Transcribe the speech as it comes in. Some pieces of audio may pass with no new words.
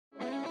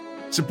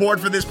Support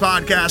for this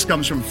podcast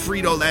comes from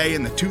Frito-Lay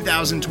and the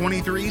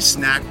 2023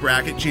 Snack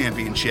Bracket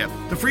Championship.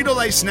 The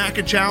Frito-Lay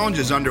Snack Challenge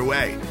is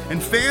underway,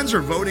 and fans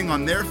are voting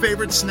on their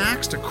favorite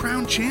snacks to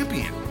crown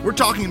champion. We're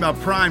talking about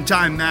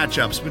prime-time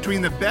matchups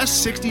between the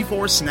best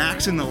 64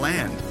 snacks in the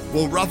land.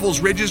 Will Ruffles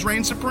Ridges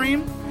reign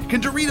supreme?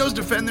 Can Doritos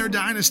defend their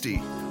dynasty?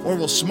 Or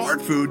will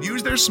Smart Food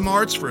use their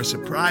smarts for a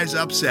surprise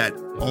upset?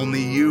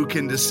 Only you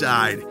can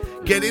decide.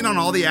 Get in on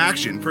all the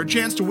action for a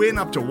chance to win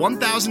up to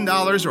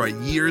 $1,000 or a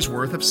year's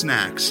worth of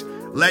snacks.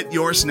 Let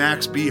your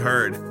snacks be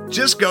heard.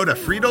 Just go to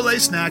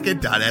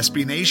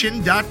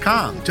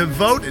fritolaysnacket.sbnation.com to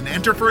vote and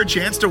enter for a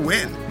chance to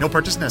win. No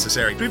purchase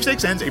necessary.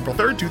 Sweepstakes ends April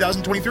 3rd,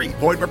 2023.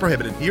 Void where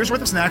prohibited. Year's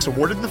worth of snacks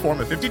awarded in the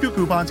form of 52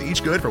 coupons,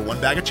 each good for one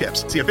bag of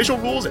chips. See official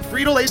rules at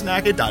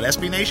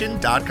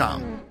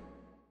fritolaysnacket.sbnation.com.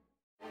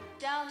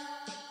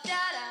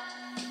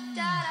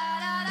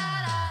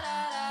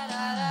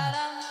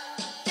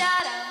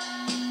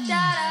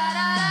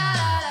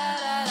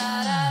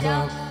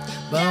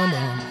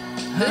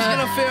 This is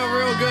gonna feel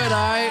real good,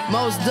 alright?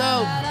 Most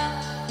dope.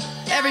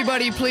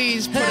 Everybody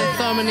please put a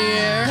thumb in the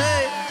air.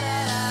 Hey.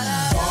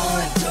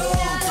 1, 2, 3,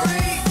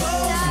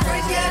 4. Some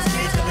crazy ass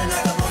kids coming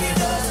knock up on your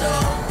door, so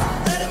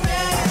let 'em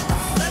in,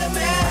 let 'em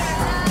in,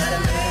 let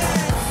 'em in.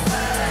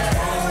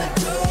 1,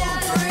 2,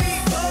 3,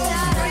 4.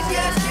 Some crazy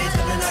ass kids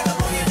coming knock up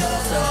on your door,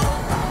 so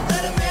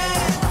let 'em in,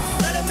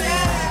 let 'em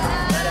in,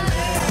 let 'em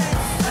in.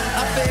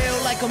 I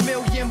feel like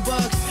 $1,000,000,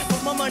 but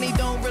my money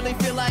don't really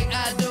feel like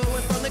I do.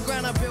 And from the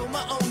ground I build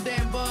my own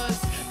damn buzz.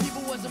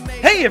 People was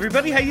amazing. Hey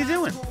everybody, how you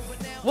doing?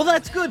 Well,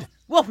 that's good.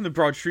 Welcome to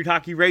Broad Street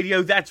Hockey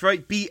Radio. That's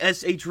right,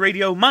 BSH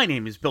Radio. My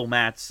name is Bill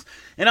Matz.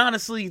 And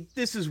honestly,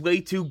 this is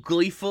way too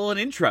gleeful an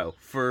intro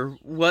for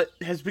what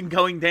has been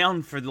going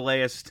down for the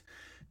last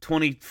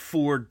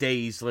 24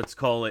 days, let's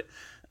call it.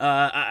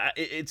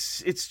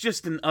 It's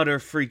just an utter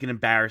freaking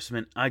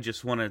embarrassment. I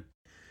just want to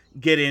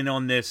get in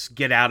on this,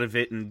 get out of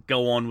it, and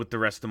go on with the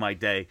rest of my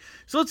day.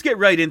 So let's get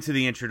right into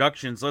the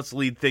introductions. Let's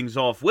lead things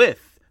off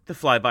with the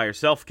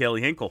fly-by-yourself,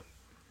 Kelly Hinkle.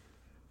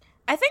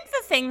 I think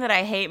the thing that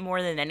I hate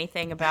more than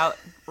anything about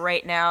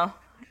right now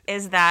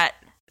is that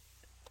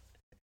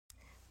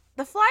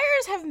the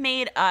Flyers have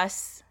made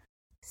us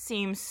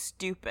seem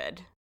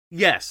stupid.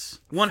 Yes,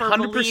 100%. For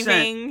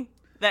believing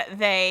that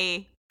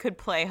they could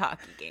play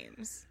hockey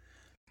games.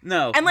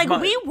 No. And,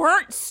 we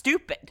weren't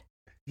stupid.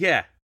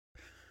 Yeah.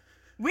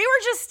 We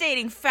were just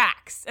stating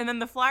facts, and then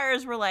the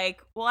Flyers were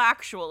like, well,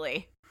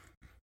 actually,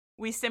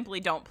 we simply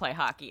don't play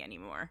hockey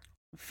anymore.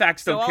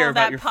 Facts don't care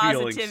about your feelings.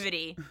 All that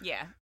positivity,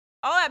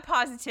 all that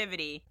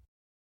positivity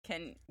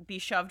can be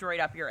shoved right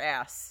up your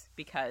ass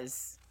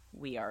because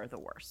we are the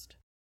worst.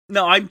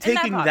 No, I'm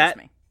taking that.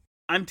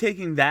 I'm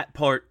taking that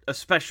part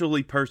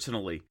especially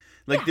personally.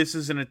 This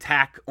is an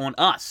attack on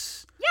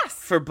us. Yes.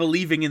 For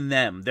believing in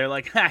them. They're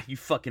like, ha, you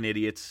fucking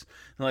idiots.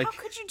 Like, how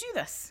could you do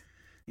this?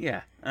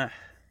 Yeah.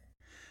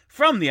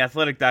 From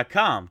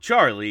theathletic.com,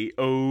 Charlie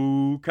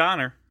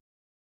O'Connor.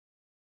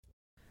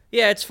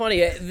 Yeah, it's funny.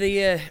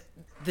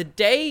 The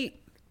day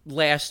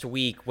last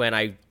week when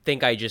I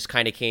think I just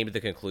kind of came to the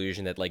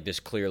conclusion that this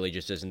clearly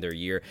just isn't their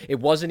year,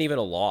 it wasn't even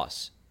a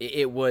loss.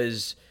 It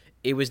was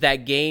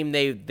that game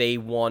they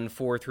won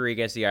 4-3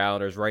 against the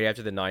Islanders right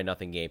after the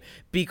 9-0 game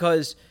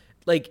because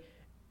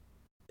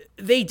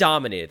they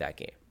dominated that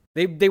game.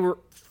 They were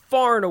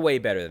far and away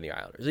better than the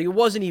Islanders. It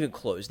wasn't even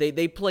close.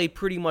 They played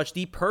pretty much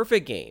the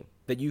perfect game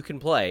that you can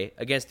play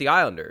against the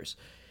Islanders.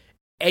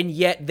 And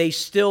yet they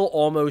still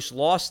almost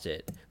lost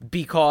it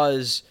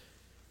because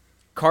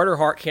Carter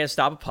Hart can't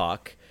stop a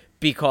puck,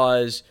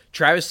 because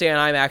Travis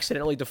Sanheim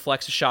accidentally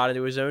deflects a shot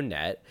into his own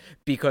net,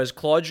 because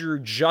Claude Giroux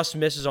just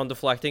misses on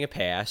deflecting a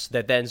pass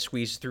that then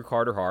squeezes through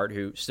Carter Hart,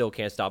 who still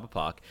can't stop a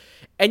puck.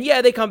 And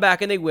yeah, they come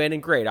back and they win,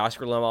 and great,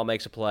 Oscar Lindell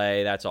makes a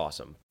play, that's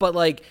awesome.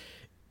 But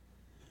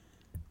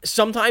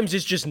sometimes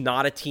it's just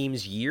not a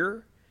team's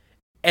year,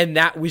 and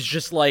that was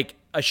just a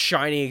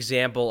shining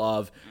example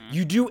of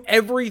you do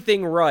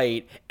everything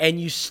right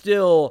and you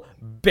still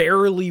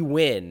barely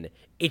win.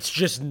 It's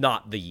just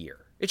not the year.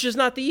 It's just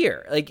not the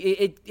year.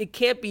 It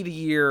can't be the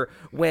year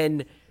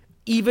when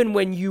even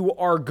when you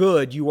are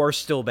good, you are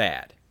still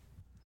bad.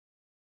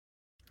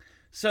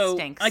 So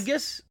Stinks. I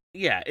guess,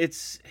 yeah,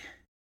 it's...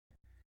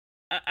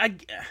 I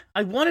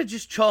want to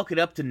just chalk it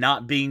up to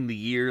not being the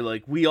year.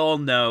 We all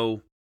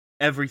know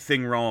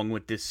everything wrong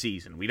with this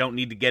season. We don't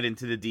need to get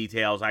into the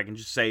details. I can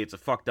just say it's a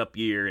fucked up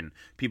year, and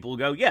people will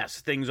go,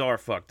 yes, things are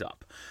fucked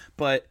up.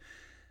 But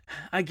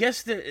I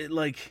guess that,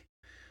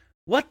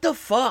 what the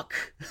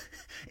fuck?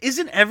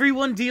 Isn't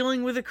everyone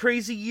dealing with a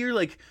crazy year?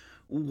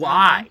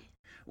 Why?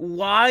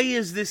 Why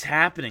is this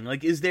happening?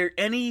 Is there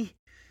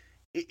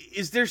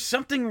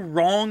something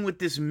wrong with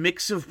this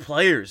mix of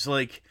players?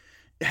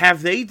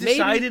 Have they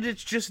decided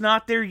it's just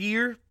not their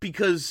year?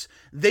 Because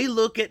they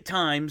look at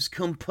times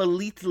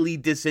completely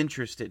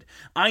disinterested.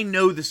 I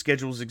know the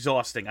schedule's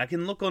exhausting. I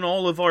can look on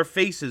all of our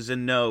faces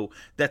and know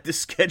that the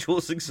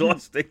schedule's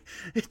exhausting.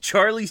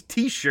 Charlie's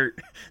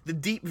t-shirt, the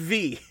deep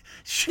V,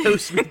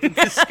 shows me that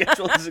the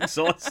schedule is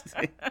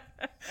exhausting.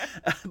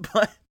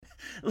 But,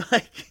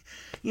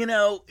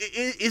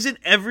 isn't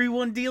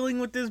everyone dealing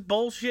with this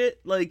bullshit?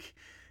 Like,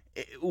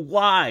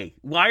 why?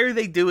 Why are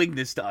they doing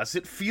this to us?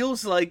 It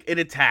feels like an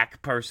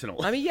attack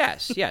personally. I mean,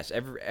 yes.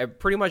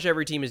 Pretty much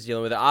every team is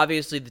dealing with it.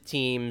 Obviously, the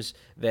teams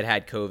that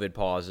had COVID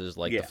pauses,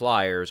 like the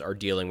Flyers, are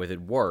dealing with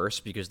it worse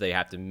because they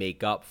have to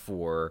make up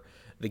for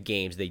the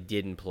games they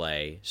didn't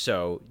play.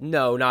 So,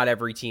 no, not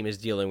every team is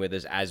dealing with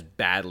this as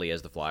badly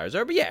as the Flyers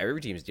are. But yeah, every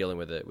team is dealing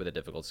with a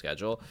difficult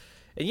schedule.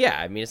 And yeah,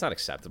 I mean, it's not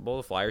acceptable.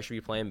 The Flyers should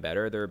be playing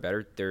better.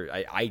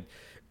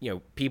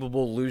 People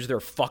will lose their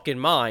fucking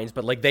minds,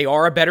 but like they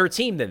are a better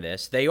team than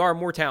this. They are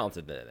more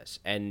talented than this.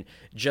 And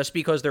just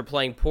because they're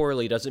playing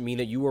poorly doesn't mean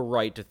that you were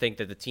right to think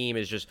that the team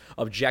is just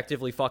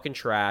objectively fucking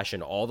trash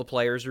and all the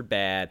players are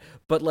bad.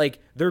 But like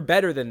they're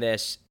better than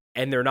this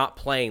and they're not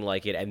playing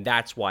like it, and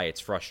that's why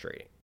it's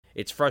frustrating.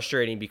 It's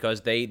frustrating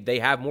because they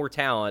have more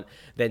talent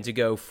than to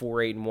go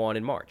 4-8-1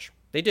 in March.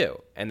 They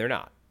do, and they're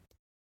not.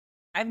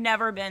 I've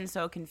never been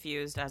so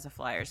confused as a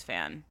Flyers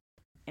fan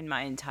in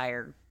my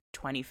entire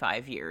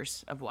 25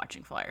 years of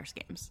watching Flyers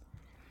games.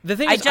 The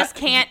thing I is, just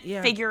can't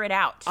figure it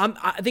out.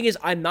 The thing is,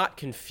 I'm not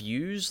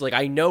confused. Like,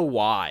 I know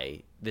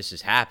why this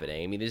is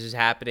happening. I mean, this is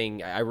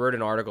happening. I wrote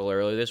an article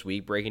earlier this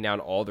week breaking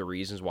down all the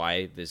reasons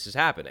why this is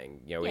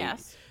happening.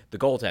 Yes. The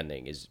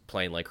goaltending is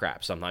playing like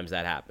crap. Sometimes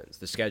that happens.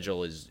 The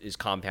schedule is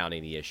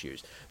compounding the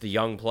issues. The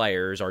young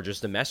players are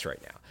just a mess right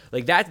now.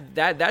 Like that's.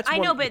 I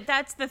know, but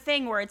that's the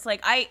thing where it's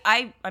like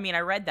I mean,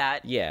 I read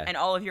that. Yeah. And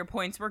all of your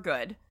points were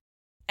good,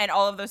 and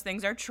all of those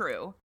things are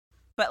true,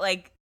 but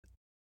like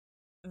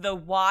the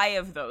why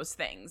of those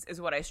things is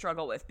what I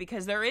struggle with,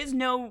 because there is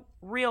no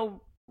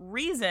real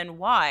reason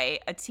why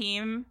a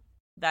team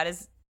that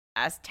is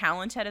as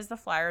talented as the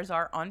Flyers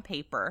are on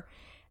paper,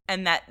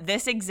 and that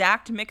this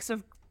exact mix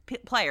of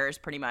players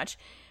pretty much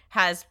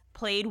has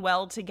played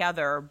well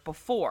together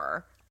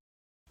before,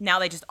 now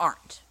they just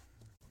aren't,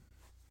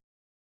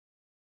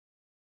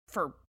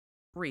 for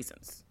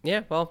reasons.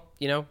 Yeah, well,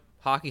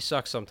 hockey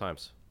sucks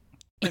sometimes.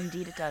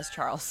 Indeed it does,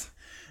 Charles.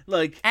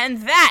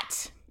 And that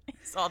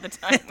is all the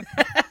time.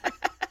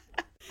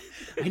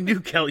 I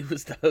knew Kelly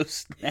was the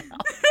host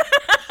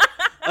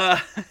now.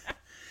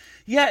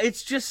 Yeah,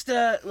 it's just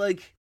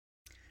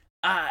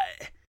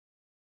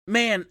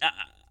man,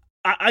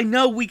 I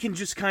know we can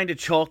just kind of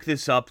chalk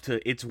this up to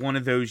it's one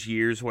of those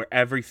years where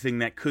everything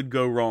that could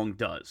go wrong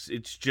does.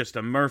 It's just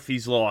a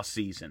Murphy's Law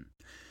season.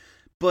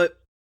 But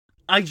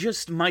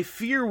my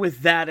fear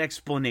with that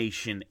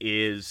explanation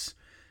is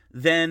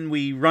then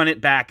we run it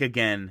back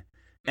again,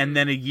 and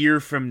then a year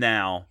from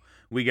now,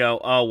 we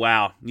go, oh,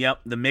 wow,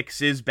 yep, the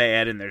mix is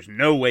bad, and there's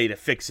no way to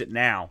fix it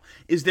now.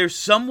 Is there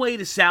some way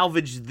to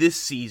salvage this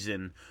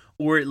season,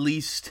 or at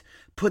least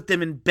put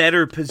them in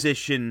better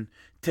position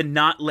to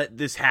not let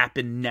this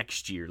happen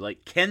next year?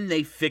 Like, can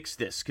they fix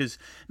this? Because,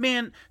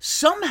 man,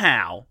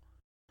 somehow,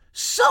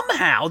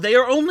 they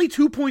are only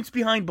 2 points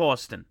behind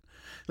Boston.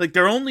 Like,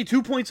 they're only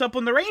 2 points up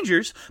on the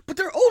Rangers, but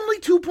they're only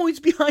 2 points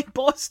behind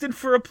Boston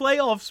for a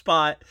playoff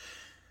spot.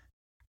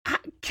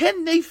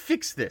 Can they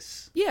fix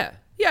this? Yeah,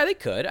 they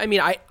could. I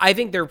mean, I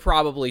think they're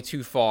probably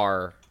too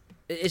far,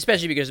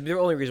 especially because the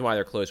only reason why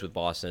they're close with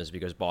Boston is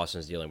because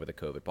Boston's dealing with a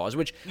COVID pause,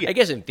 which I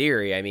guess in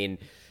theory, I mean,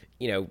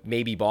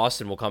 maybe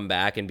Boston will come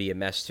back and be a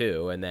mess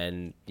too, and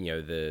then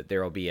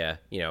there will be a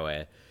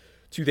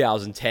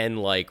 2010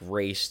 like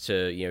race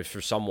to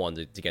for someone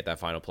to get that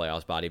final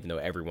playoff spot, even though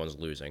everyone's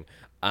losing.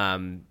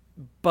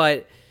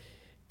 But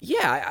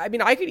yeah, I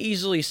mean, I could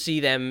easily see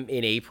them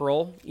in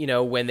April,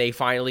 when they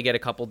finally get a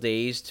couple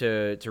days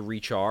to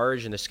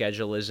recharge and the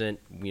schedule isn't,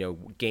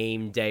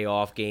 game, day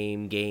off,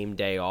 game,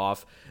 day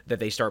off, that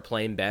they start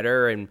playing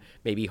better and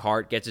maybe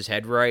Hart gets his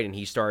head right and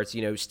he starts,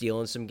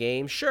 stealing some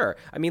games. Sure.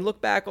 I mean, look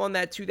back on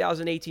that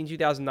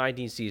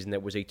 2018-2019 season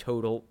that was a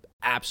total,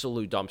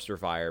 absolute dumpster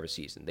fire of a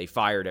season. They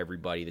fired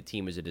everybody. The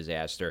team was a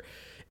disaster.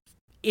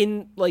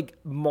 In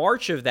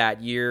March of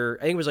that year,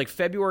 I think it was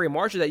February,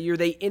 March of that year,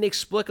 they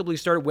inexplicably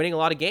started winning a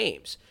lot of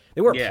games.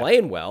 They weren't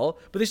playing well,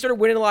 but they started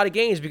winning a lot of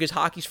games because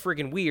hockey's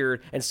freaking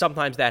weird, and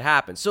sometimes that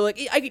happens. So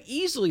I could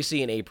easily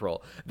see in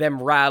April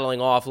them rattling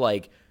off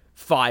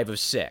 5 of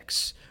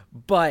 6,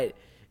 but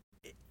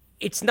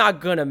it's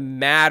not going to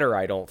matter,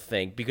 I don't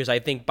think, because I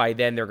think by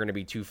then they're going to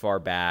be too far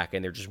back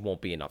and there just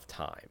won't be enough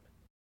time.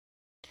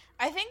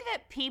 I think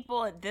that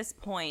people at this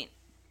point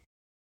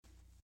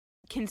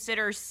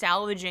consider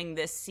salvaging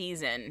this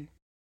season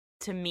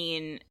to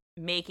mean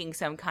making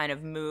some kind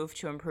of move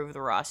to improve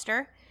the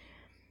roster.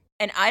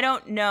 And I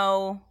don't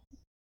know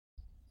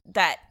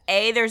that,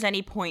 A, there's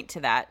any point to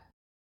that,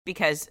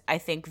 because I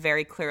think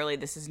very clearly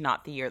this is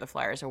not the year the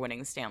Flyers are winning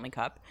the Stanley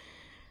Cup.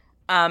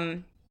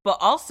 But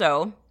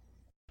also,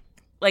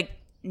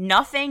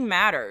 nothing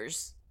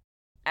matters,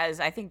 as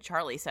I think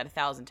Charlie said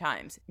 1,000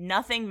 times,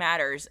 nothing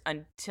matters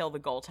until the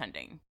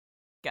goaltending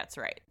gets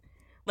right.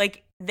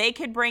 They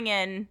could bring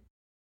in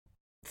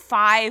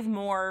 5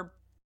 more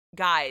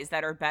guys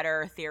that are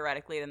better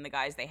theoretically than the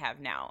guys they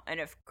have now. And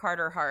if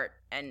Carter Hart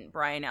and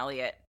Brian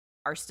Elliott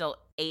are still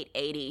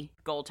 880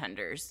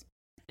 goaltenders,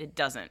 it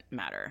doesn't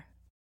matter.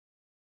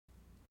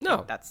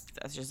 No. That's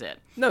just it.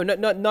 No,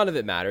 none of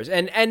it matters.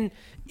 And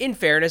in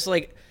fairness,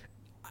 like,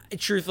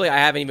 truthfully, I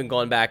haven't even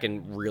gone back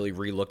and really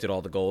re-looked at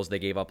all the goals they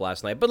gave up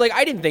last night. But like,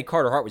 I didn't think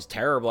Carter Hart was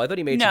terrible. I thought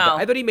he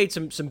made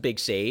some big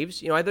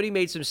saves. I thought he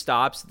made some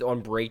stops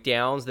on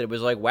breakdowns that it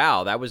was like,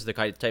 wow, that was the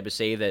type of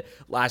save that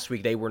last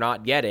week they were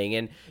not getting.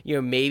 And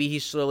maybe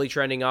he's slowly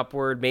trending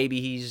upward. Maybe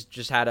he's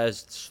just had a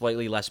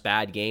slightly less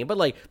bad game. But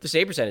like, the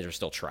save percentage was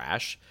still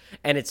trash.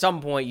 And at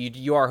some point,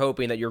 you are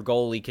hoping that your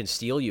goalie can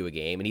steal you a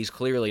game, and he's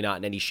clearly not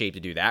in any shape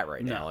to do that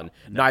right now. And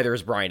neither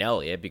is Brian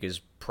Elliott,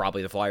 because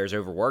probably the Flyers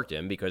overworked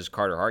him because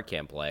Carter Hart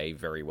can't play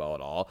very well at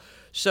all.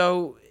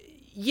 So,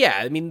 yeah,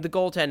 I mean, the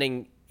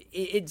goaltending,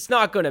 it's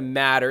not going to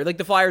matter. Like,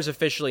 the Flyers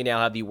officially now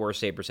have the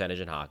worst save percentage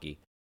in hockey.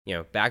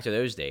 Back to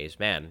those days.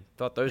 Man,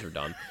 thought those were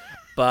done.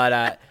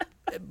 But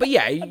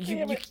yeah,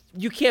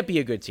 you can't be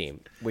a good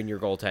team when your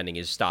goaltending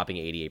is stopping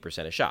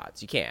 88% of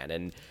shots. You can.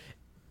 And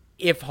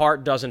if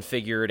Hart doesn't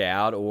figure it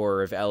out,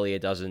 or if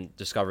Elliott doesn't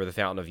discover the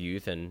fountain of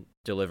youth and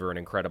deliver an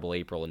incredible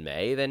April and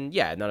May, then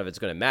yeah, none of it's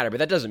going to matter. But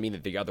that doesn't mean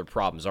that the other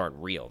problems aren't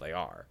real. They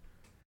are.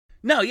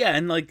 No, yeah,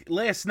 and like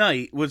last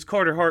night, was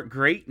Carter Hart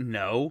great?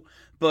 No.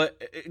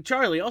 But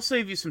Charlie, I'll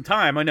save you some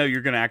time. I know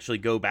you're going to actually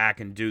go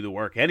back and do the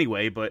work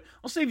anyway, but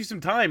I'll save you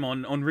some time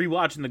on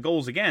rewatching the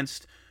goals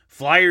against.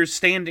 Flyers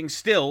standing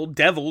still,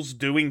 Devils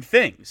doing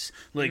things.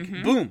 Like,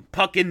 boom,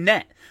 puck in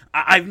net.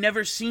 I've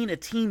never seen a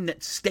team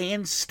that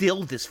stands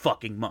still this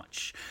fucking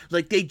much.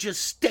 Like, they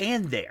just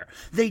stand there.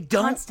 They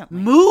don't Constantly.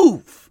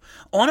 move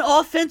on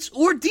offense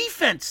or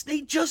defense.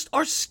 They just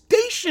are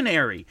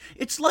stationary.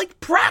 It's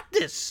like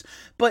practice.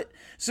 But,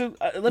 so,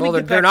 let me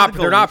get they're back to the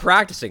they're not goalies.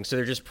 practicing, so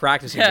they're just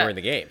practicing during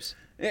the games.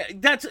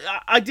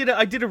 I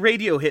did a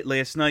radio hit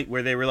last night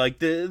where they were like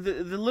the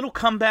little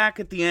comeback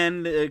at the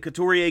end.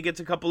 Couturier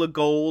gets a couple of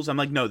goals. I'm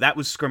like, no, that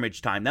was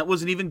scrimmage time. That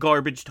wasn't even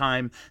garbage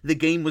time. The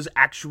game was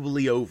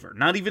actually over.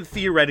 Not even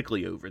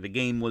theoretically over. The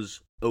game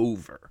was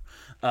over.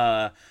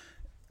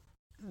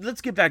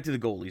 Let's get back to the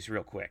goalies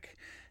real quick.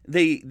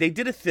 They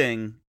did a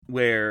thing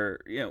where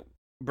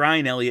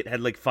Brian Elliott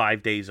had like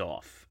 5 days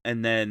off,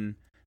 and then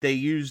they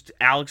used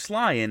Alex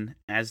Lyon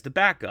as the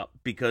backup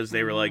because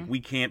they were like, we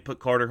can't put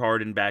Carter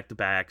Hart in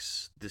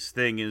back-to-backs. This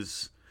thing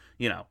is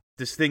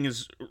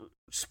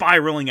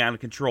spiraling out of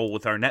control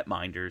with our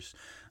netminders.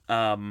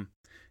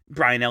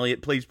 Brian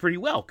Elliott plays pretty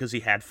well because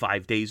he had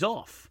 5 days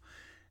off.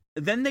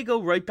 Then they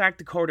go right back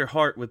to Carter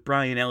Hart with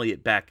Brian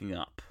Elliott backing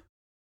up.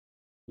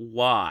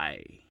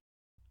 Why?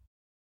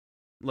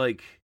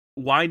 Like,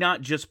 why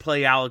not just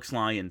play Alex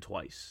Lyon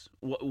twice?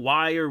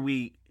 Why are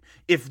we...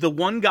 If the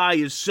one guy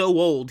is so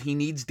old he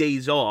needs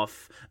days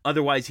off,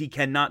 otherwise he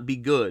cannot be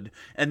good,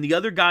 and the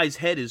other guy's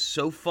head is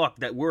so fucked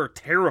that we're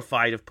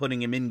terrified of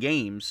putting him in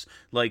games,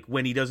 like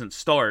when he doesn't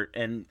start,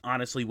 and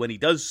honestly when he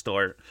does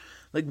start,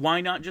 like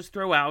why not just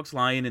throw Alex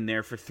Lyon in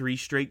there for 3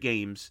 straight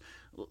games,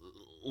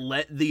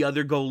 let the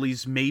other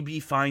goalies maybe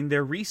find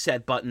their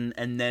reset button,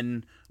 and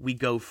then we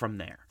go from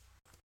there.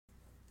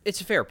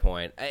 It's a fair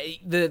point.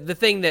 The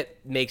thing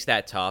that makes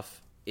that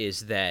tough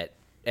is that,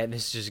 and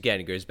this just,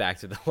 again, goes back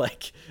to the,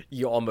 like,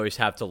 you almost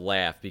have to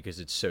laugh because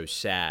it's so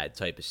sad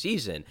type of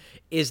season,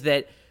 is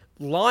that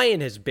Lyon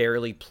has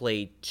barely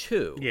played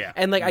 2. Yeah.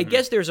 And, like, I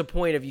guess there's a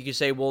point of you could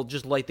say, well,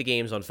 just light the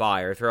games on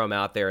fire, throw him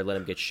out there, let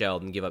him get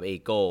shelled and give up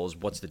 8 goals.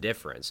 What's the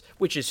difference?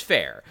 Which is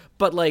fair.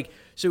 But, like,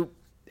 so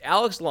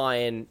Alex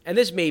Lyon, and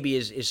this maybe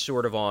is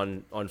sort of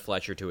on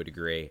Fletcher to a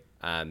degree,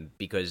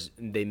 because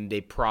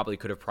they probably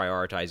could have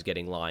prioritized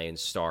getting Lyon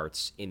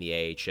starts in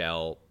the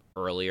AHL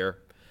earlier.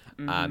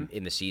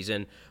 In the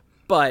season.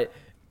 But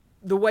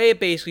the way it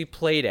basically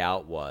played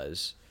out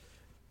was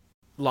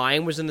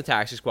Lyon was in the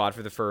taxi squad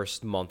for the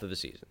first month of the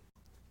season.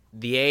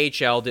 The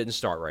AHL didn't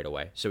start right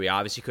away, so he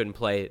obviously couldn't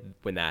play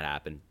when that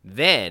happened.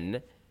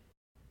 Then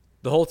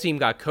the whole team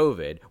got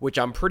COVID, which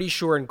I'm pretty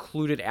sure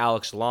included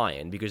Alex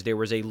Lyon, because there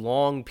was a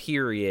long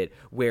period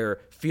where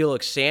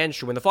Felix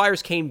Sandstrom, when the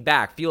Flyers came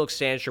back, Felix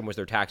Sandstrom was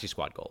their taxi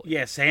squad goalie.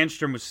 Yeah,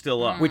 Sandstrom was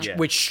still up.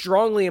 Which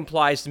strongly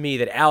implies to me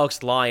that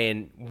Alex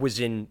Lyon was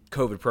in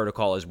COVID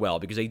protocol as well,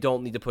 because they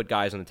don't need to put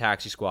guys on the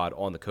taxi squad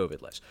on the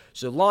COVID list.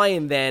 So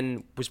Lyon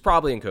then was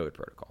probably in COVID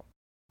protocol.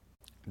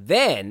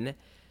 Then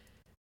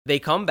they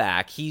come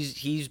back.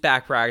 He's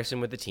back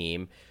practicing with the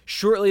team.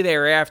 Shortly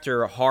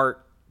thereafter,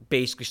 Hart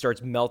basically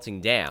starts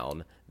melting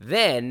down.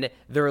 Then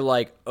they're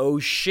like, oh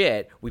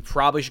shit, we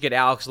probably should get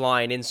Alex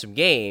Lyon in some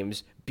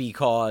games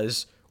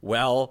because,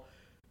 well,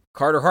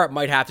 Carter Hart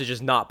might have to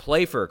just not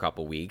play for a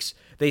couple weeks.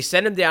 They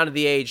send him down to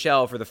the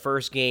AHL for the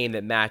first game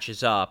that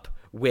matches up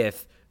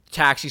with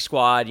taxi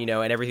squad, and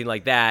everything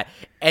like that.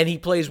 And he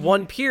plays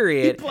one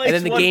period, and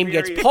then the game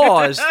gets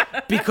paused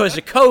because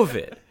of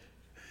COVID.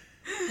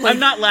 I'm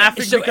not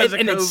laughing because of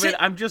COVID.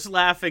 I'm just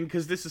laughing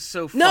because this is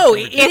so funny. No,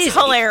 It's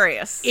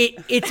hilarious.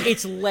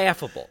 It's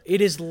laughable.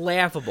 It is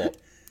laughable.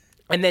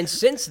 And then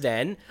since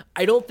then,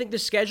 I don't think the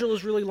schedule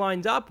is really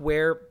lined up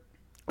where,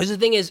 because the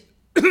thing is,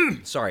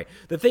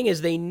 the thing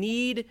is they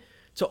need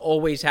to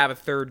always have a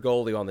third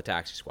goalie on the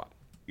taxi squad.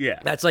 Yeah.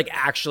 That's like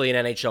actually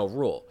an NHL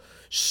rule.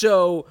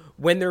 So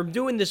when they're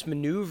doing this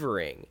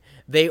maneuvering,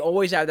 they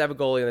always have to have a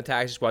goalie in the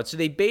taxi squad. So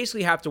they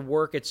basically have to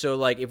work it so,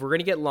 like, if we're going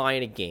to get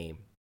Lyon a game,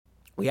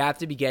 we have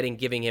to be giving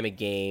him a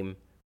game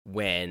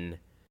when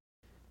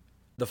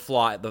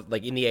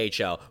like in the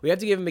AHL. We have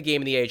to give him a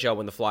game in the AHL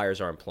when the Flyers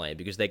aren't playing,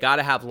 because they got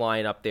to have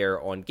Lyon up there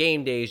on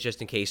game days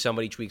just in case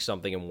somebody tweaks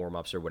something in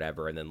warm-ups or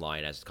whatever, and then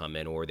Lyon has to come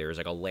in, or there's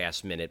like a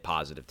last-minute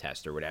positive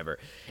test or whatever.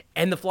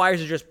 And the Flyers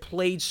have just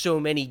played so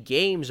many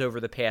games over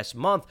the past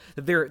month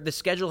that the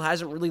schedule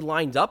hasn't really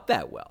lined up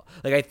that well.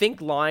 Like, I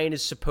think Lyon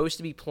is supposed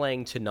to be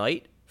playing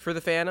tonight for the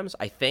Phantoms,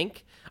 I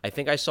think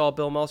I saw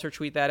Bill Meltzer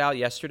tweet that out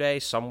yesterday,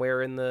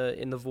 somewhere in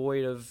the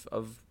void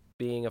of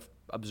being a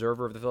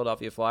observer of the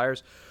Philadelphia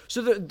Flyers.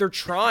 So they're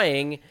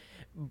trying,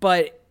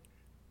 but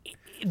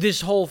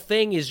this whole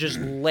thing is just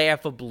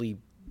laughably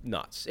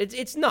nuts.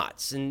 It's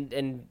nuts,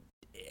 and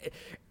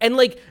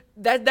like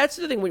that's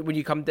the thing when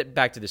you come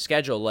back to the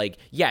schedule. Like,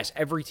 yes,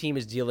 every team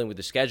is dealing with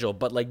the schedule,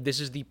 but like this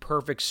is the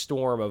perfect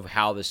storm of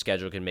how the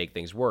schedule can make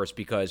things worse,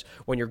 because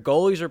when your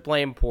goalies are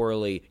playing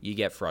poorly, you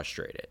get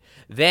frustrated.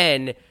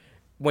 Then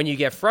when you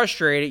get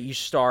frustrated, you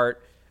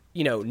start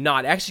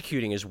not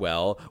executing as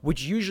well,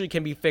 which usually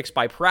can be fixed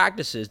by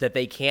practices that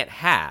they can't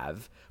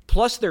have.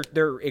 Plus,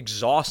 they're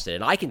exhausted,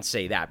 and I can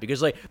say that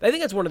because, like, I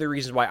think that's one of the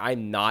reasons why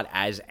I'm not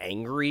as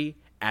angry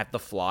at the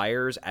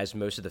Flyers as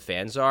most of the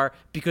fans are,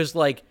 because,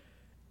 like,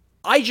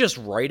 I just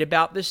write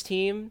about this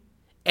team,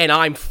 and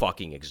I'm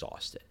fucking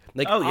exhausted.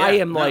 Like, I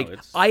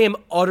am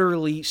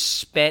utterly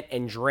spent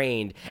and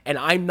drained, and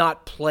I'm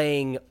not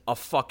playing a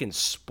fucking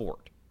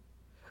sport.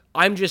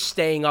 I'm just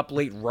staying up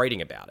late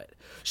writing about it.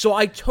 So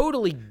I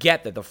totally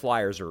get that the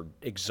Flyers are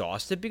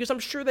exhausted, because I'm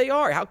sure they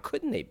are. How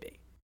couldn't they be?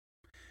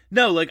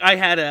 No, like I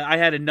had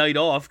a night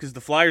off because the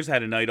Flyers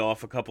had a night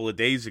off a couple of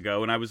days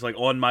ago, and I was like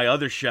on my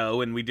other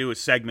show, and we do a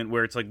segment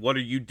where it's like, "What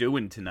are you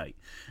doing tonight?"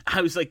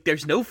 I was like,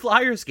 "There's no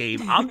Flyers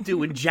game. I'm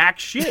doing jack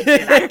shit,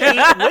 and I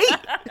can't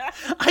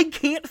wait. I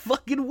can't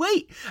fucking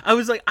wait." I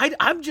was like,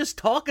 I'm just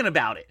talking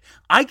about it.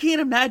 I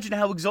can't imagine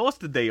how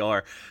exhausted they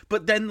are.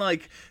 But then,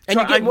 like, and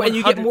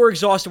you get more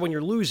exhausted when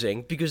you're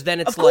losing, because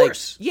then it's of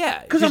course.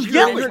 Yeah, because I'm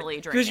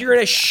yelling, because you're in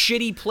a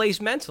shitty place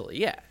mentally.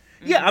 Yeah.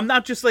 Yeah, I'm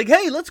not just like,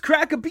 hey, let's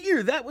crack a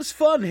beer. That was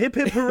fun. Hip,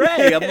 hip,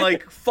 hooray. I'm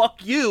like, fuck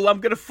you. I'm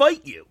going to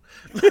fight you.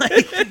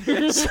 Like,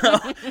 so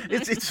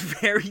it's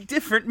very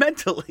different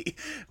mentally.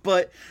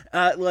 But,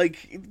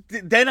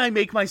 then I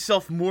make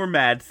myself more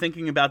mad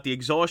thinking about the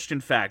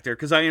exhaustion factor,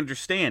 because I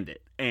understand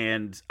it.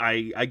 And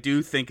I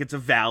do think it's a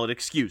valid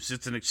excuse.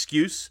 It's an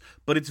excuse,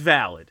 but it's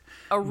valid.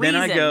 A reason,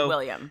 then I go,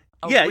 William.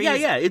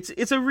 Yeah.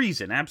 It's a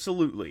reason,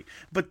 absolutely.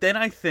 But then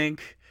I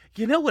think,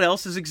 you know what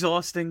else is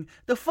exhausting?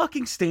 The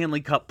fucking Stanley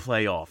Cup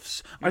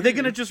playoffs. Are they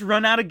going to just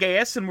run out of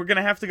gas and we're going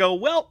to have to go,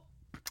 well,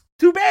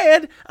 too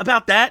bad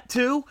about that,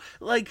 too?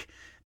 Like,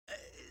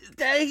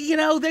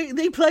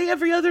 they play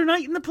every other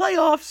night in the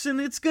playoffs, and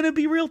it's going to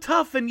be real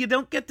tough, and you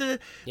don't get to,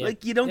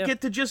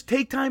 get to just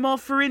take time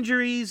off for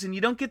injuries, and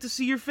you don't get to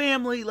see your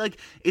family. Like,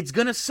 it's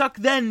going to suck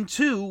then,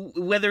 too,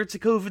 whether it's a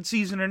COVID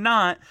season or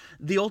not.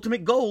 The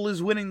ultimate goal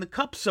is winning the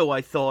cup, so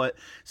I thought.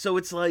 So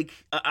it's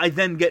like, I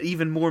then get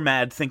even more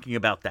mad thinking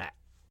about that.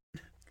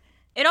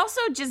 It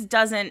also just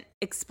doesn't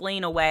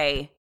explain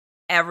away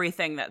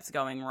everything that's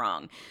going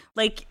wrong.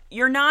 Like,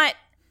 you're not,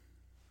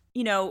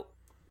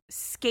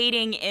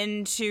 skating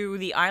into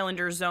the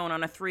Islanders zone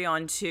on a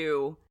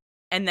 3-on-2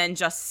 and then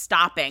just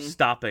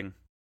stopping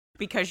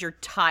because you're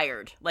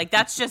tired. Like,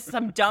 that's just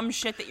some dumb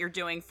shit that you're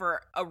doing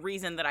for a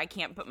reason that I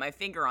can't put my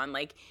finger on.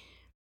 Like,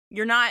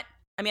 you're not,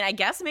 I mean, I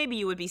guess maybe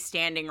you would be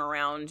standing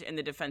around in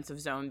the defensive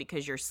zone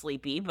because you're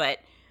sleepy, but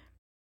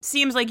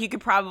seems like you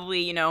could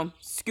probably,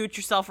 scoot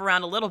yourself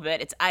around a little bit.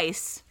 It's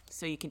ice,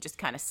 so you can just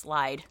kind of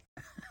slide.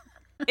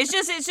 It's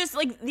just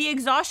like the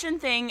exhaustion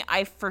thing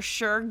I for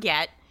sure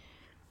get.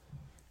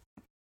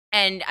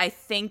 And I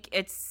think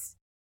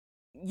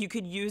you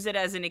could use it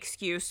as an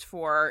excuse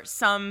for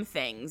some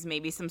things,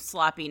 maybe some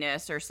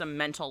sloppiness or some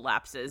mental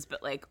lapses.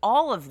 But, like,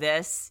 all of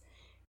this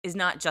is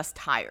not just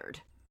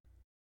tired.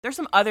 There's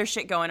some other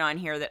shit going on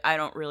here that I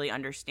don't really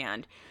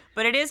understand.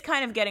 But it is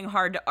kind of getting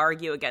hard to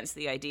argue against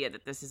the idea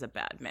that this is a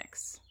bad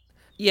mix.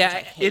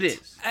 Yeah, it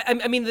is.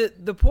 I mean,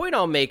 the point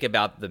I'll make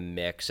about the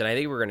mix, and I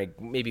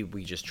think maybe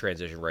we just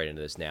transition right into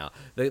this now,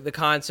 the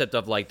concept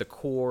of, like, the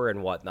core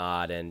and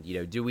whatnot, and,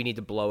 do we need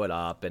to blow it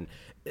up? And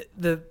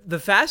the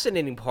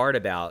fascinating part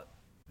about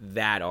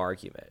that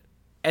argument,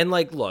 and,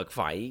 like, look,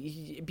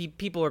 fine,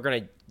 people are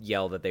going to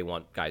yell that they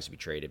want guys to be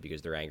traded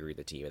because they're angry at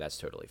the team, and that's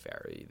totally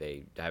fair.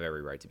 They have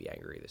every right to be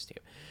angry at this team.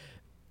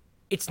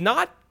 It's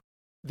not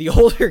the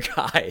older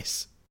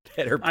guys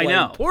that are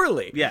playing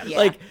poorly. Yeah.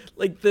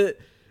 Like the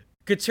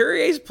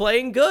Couturier's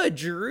playing good.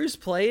 Giroux's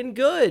playing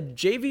good.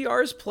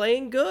 JVR's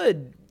playing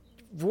good.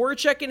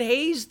 Voracek and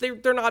Hayes,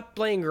 they're not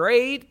playing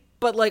great,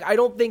 but, like, I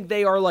don't think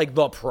they are, like,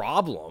 the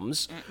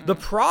problems. Mm-mm. The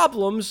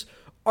problems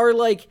are,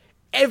 like,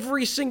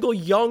 every single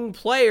young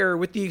player,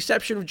 with the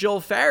exception of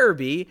Joel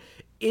Farabee,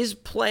 is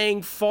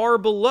playing far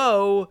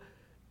below,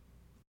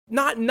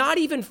 not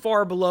even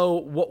far below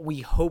what we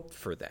hoped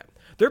for them.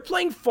 They're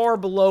playing far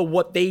below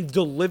what they've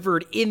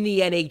delivered in the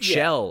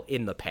NHL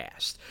in the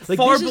past. Like,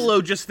 far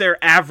below just their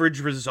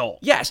average result.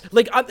 Yes,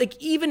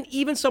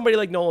 even somebody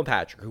like Nolan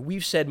Patrick, who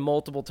we've said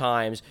multiple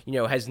times,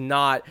 has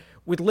not.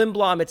 With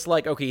Lindblom, it's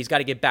like, okay, he's got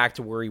to get back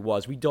to where he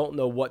was. We don't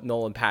know what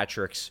Nolan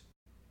Patrick's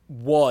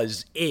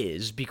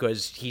is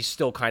because he's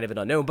still kind of an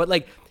unknown. But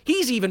like,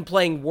 he's even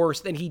playing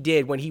worse than he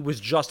did when he was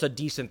just a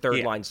decent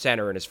third line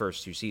center in his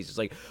first 2 seasons.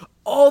 Like,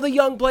 all the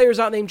young players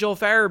out named Joel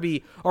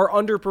Farabee are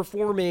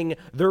underperforming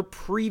their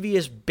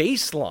previous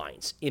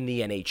baselines in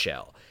the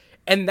NHL.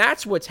 And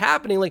that's what's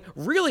happening. Like,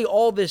 really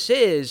all this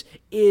is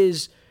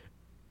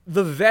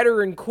the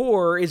veteran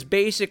core is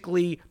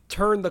basically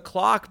turn the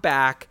clock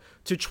back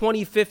to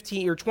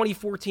 2015 or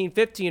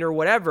 2014-15 or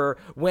whatever,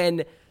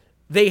 when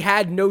they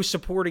had no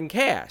supporting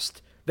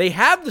cast. They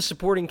have the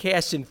supporting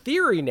cast in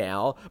theory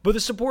now, but the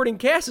supporting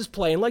cast is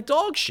playing like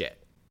dog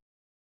shit.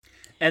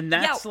 And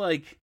that's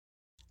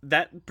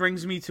that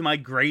brings me to my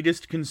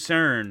greatest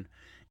concern,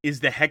 is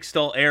the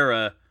Hextall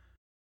era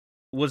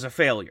was a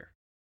failure.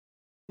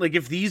 Like,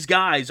 if these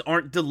guys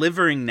aren't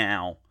delivering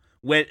now,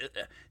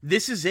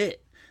 this is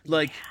it.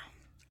 Like,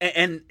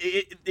 and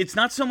it's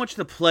not so much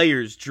the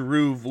players,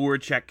 Giroux,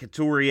 Voracek,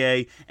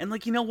 Couturier, and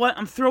like, you know what?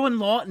 I'm throwing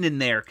Lawton in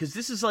there because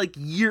this is like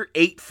year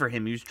 8 for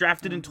him. He was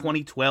drafted in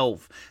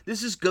 2012.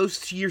 This is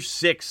Ghost's year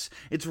 6.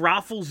 It's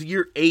Raffles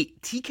year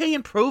 8. TK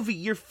and Provy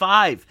year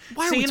 5.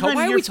 Why are we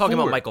talking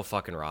about Michael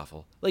fucking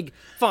Raffle? Like,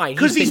 fine.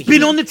 Because he's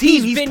been on the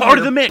team. He's part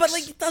of the mix. But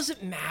like, it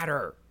doesn't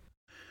matter.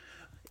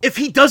 If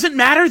he doesn't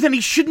matter, then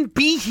he shouldn't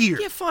be here.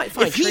 Yeah, fine.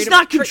 If he's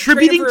not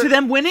contributing to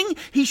them winning,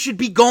 he should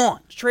be gone.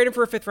 Trade him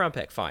for a 5th-round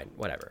pick. Fine,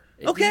 whatever.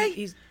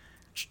 Okay.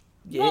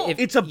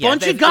 It's a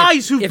bunch of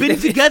guys who've been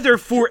together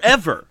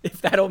forever.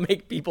 If that'll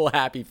make people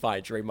happy,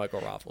 fine. Trade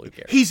Michael Raffle. Who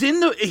cares? He's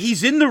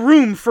in the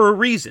room for a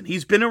reason.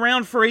 He's been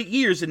around for 8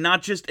 years and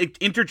not just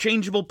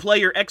interchangeable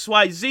player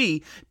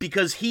XYZ,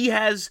 because he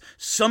has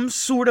some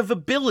sort of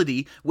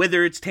ability,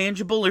 whether it's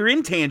tangible or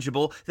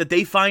intangible, that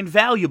they find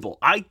valuable.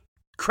 I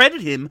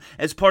credit him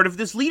as part of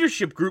this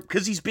leadership group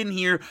because he's been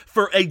here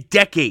for a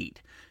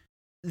decade.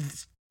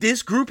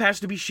 This group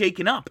has to be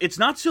shaken up. It's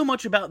not so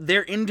much about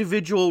their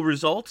individual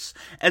results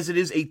as it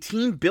is a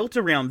team built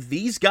around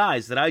these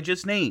guys that I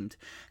just named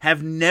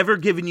have never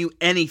given you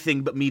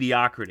anything but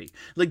mediocrity.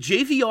 Like,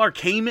 JVR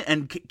came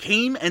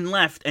and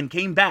left and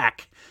came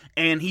back,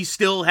 and he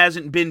still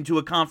hasn't been to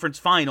a conference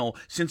final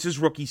since his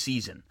rookie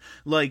season.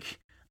 Like,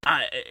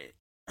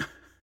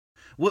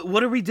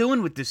 What are we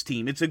doing with this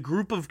team? It's a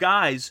group of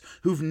guys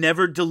who've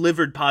never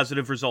delivered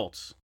positive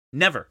results.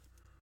 Never.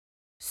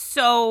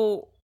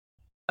 So,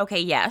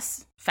 okay,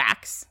 yes,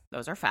 facts.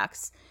 Those are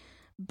facts.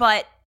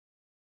 But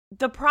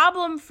the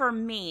problem for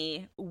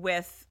me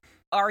with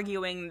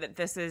arguing that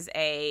this is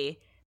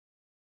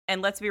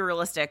and let's be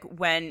realistic,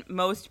 when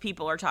most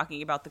people are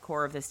talking about the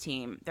core of this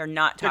team, they're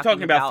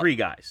talking about 3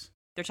 guys.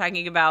 They're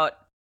talking about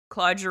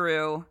Claude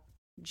Giroux,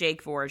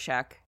 Jake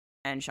Voracek,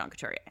 and Sean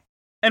Couturier.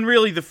 And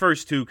really the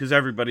first 2, because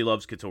everybody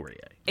loves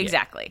Couturier.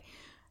 Exactly.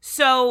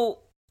 So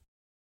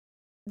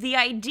the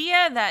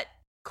idea that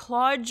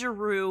Claude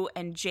Giroux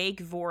and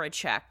Jake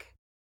Voracek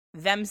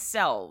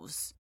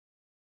themselves,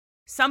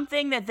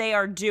 something that they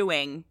are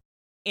doing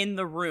in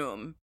the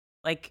room,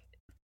 like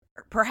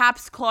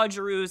perhaps Claude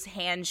Giroux's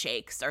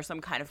handshakes are some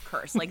kind of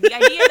curse. Like, the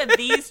idea that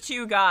these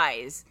 2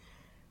 guys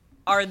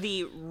are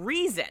the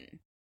reason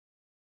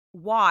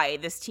why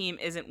this team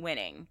isn't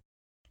winning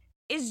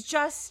is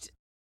just,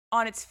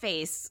 on its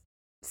face,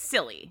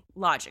 silly,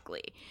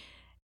 logically.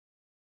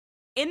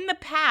 In the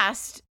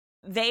past,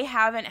 they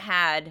haven't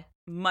had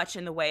much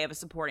in the way of a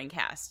supporting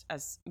cast,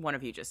 as one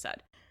of you just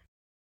said.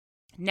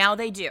 Now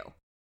they do.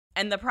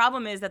 And the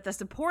problem is that the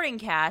supporting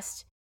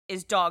cast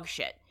is dog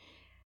shit.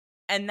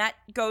 And that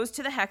goes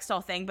to the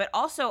Hextall thing, but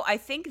also I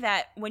think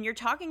that when you're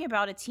talking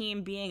about a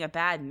team being a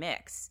bad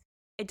mix,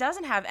 it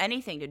doesn't have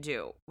anything to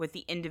do with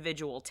the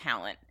individual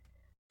talent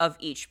of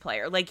each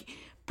player. Like,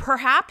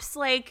 perhaps,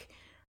 like,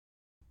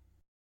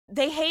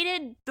 they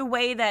hated the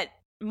way that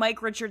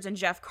Mike Richards and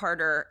Jeff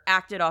Carter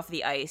acted off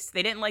the ice.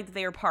 They didn't like that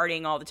they were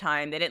partying all the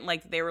time. They didn't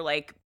like that they were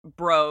like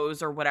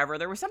bros or whatever.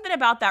 There was something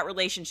about that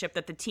relationship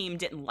that the team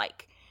didn't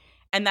like.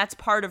 And that's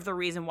part of the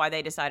reason why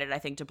they decided, I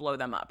think, to blow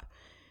them up.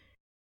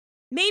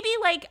 Maybe,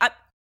 like,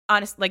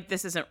 honest, like,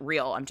 this isn't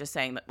real. I'm just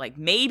saying that, like,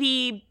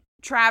 maybe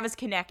Travis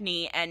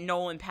Konechny and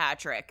Nolan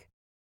Patrick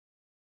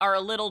are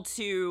a little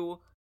too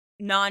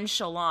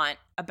nonchalant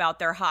about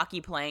their hockey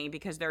playing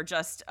because they're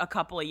just a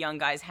couple of young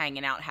guys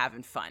hanging out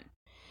having fun.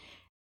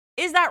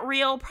 Is that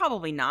real?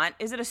 Probably not.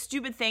 Is it a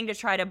stupid thing to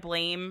try to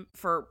blame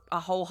for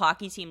a whole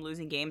hockey team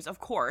losing games? Of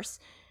course.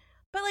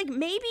 But, like,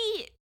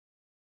 maybe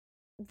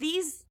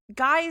these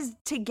guys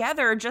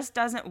together just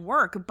doesn't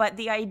work. But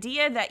the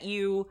idea that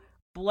you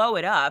blow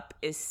it up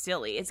is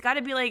silly. It's got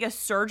to be like a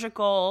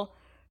surgical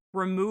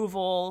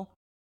removal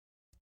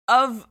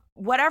of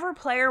whatever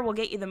player will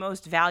get you the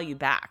most value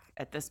back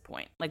at this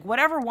point. Like,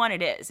 whatever one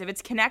it is. If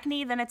it's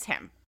Konechny, then it's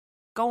him.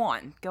 Go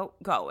on.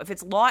 Go. If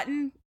it's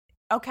Lawton,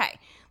 okay.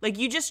 Like,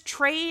 you just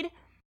trade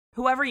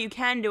whoever you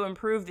can to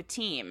improve the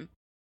team.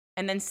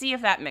 and then see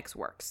if that mix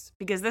works,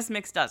 because this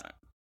mix doesn't.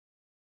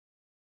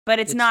 But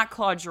it's not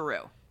Claude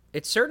Giroux.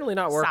 It's certainly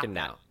not working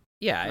Stop now.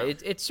 Yeah, no.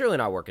 It's certainly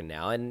not working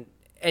now.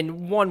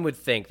 And one would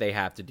think they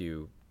have to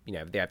do,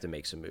 they have to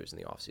make some moves in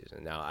the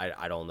offseason. Now,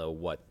 I don't know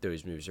what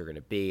those moves are going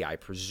to be. I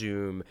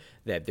presume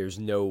that there's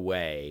no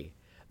way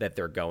that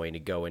they're going to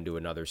go into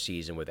another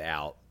season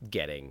without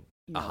getting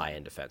a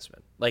high-end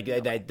defenseman. Like,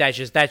 that's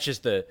just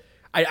the...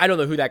 I don't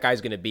know who that guy's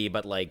going to be,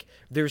 but, like,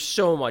 there's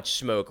so much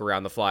smoke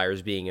around the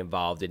Flyers being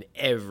involved in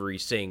every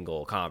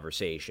single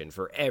conversation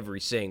for every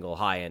single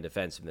high-end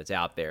defenseman that's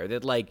out there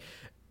that, like,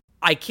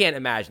 I can't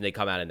imagine they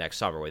come out of next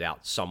summer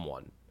without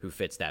someone who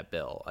fits that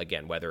bill.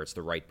 Again, whether it's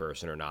the right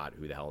person or not,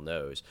 who the hell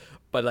knows.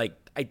 But, like,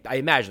 I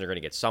imagine they're going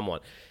to get someone.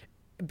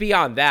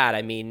 Beyond that,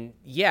 I mean,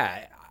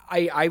 yeah,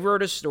 I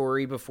wrote a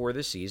story before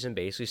the season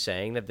basically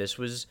saying that this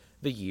was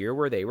the year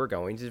where they were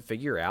going to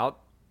figure out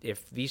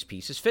if these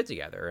pieces fit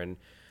together. And,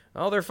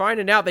 well, they're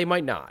finding out they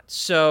might not.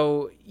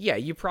 So, yeah,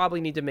 you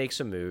probably need to make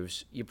some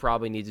moves. You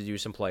probably need to do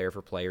some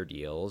player-for-player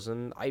deals,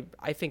 and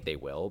I think they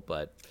will.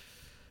 But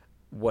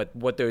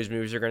what those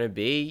moves are going to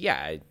be,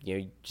 yeah,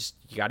 you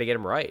got to get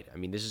them right. I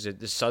mean, this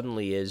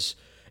suddenly is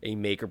a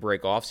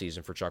make-or-break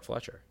offseason for Chuck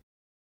Fletcher.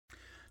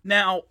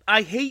 Now,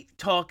 I hate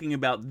talking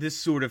about this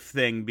sort of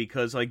thing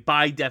because, like,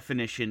 by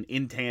definition,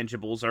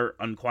 intangibles are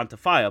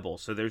unquantifiable.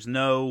 So there's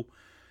no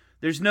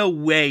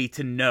way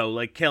to know.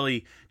 Like,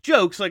 Kelly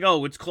jokes, like,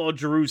 oh, it's Claude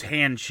Giroux's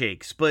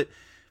handshakes. But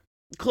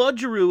Claude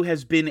Giroux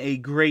has been a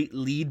great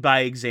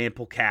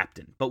lead-by-example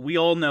captain. But we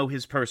all know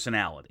his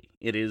personality.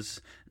 It is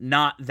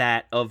not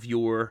that of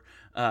your,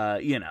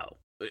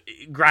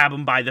 grab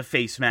him by the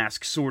face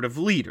mask sort of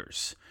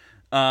leaders.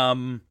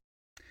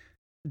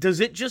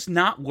 Does it just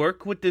not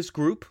work with this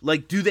group?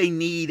 Like, do they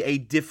need a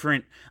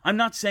different... I'm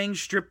not saying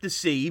strip the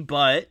sea,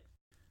 but,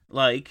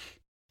 like,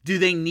 do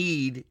they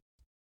need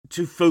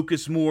to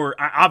focus more?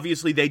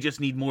 Obviously, they just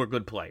need more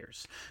good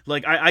players.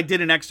 Like, I did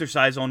an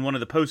exercise on one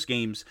of the post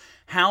games.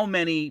 How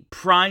many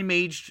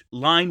prime-aged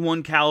line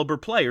 1 caliber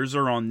players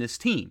are on this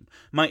team?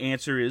 My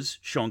answer is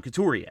Sean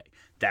Couturier.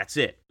 That's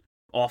it.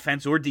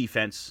 Offense or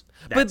defense,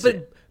 that's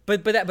it.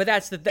 But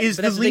that's the thing. Is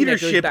the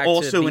leadership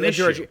also an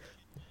issue?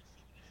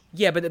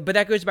 Yeah, but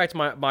that goes back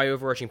to my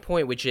overarching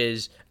point, which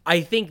is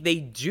I think they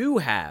do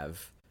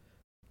have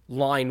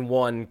line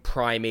 1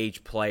 prime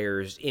age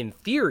players in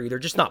theory. They're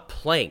just not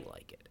playing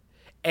like it.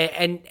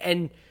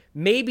 And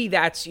maybe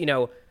that's,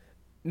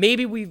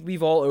 maybe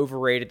we've all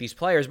overrated these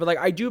players, but like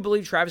I do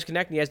believe Travis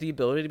Konechny has the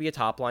ability to be a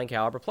top line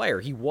caliber player.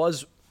 He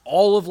was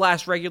all of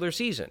last regular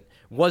season.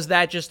 Was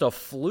that just a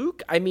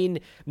fluke? I mean,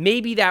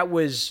 maybe that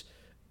was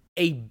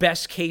a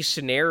best case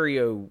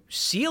scenario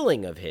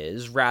ceiling of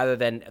his rather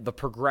than the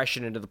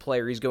progression into the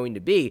player he's going to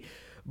be.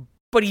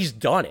 But he's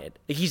done it.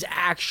 He's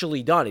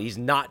actually done it. He's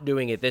not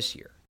doing it this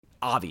year,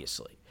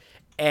 obviously.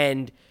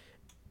 And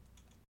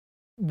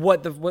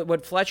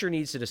what Fletcher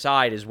needs to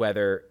decide is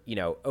whether,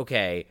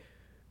 okay,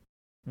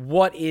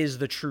 what is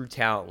the true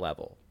talent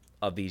level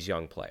of these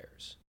young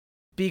players?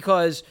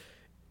 Because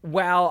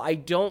while I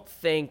don't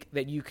think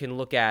that you can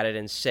look at it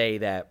and say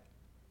that,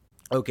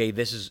 okay,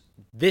 this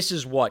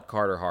is what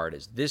Carter Hart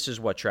is. This is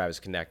what Travis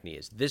Konechny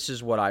is. This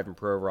is what Ivan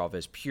Provorov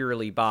is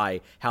purely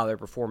by how they're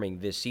performing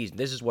this season.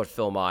 This is what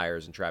Phil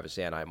Myers and Travis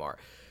Sanheim are.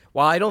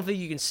 While I don't think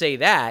you can say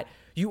that,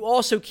 you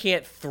also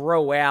can't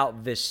throw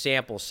out this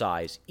sample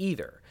size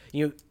either.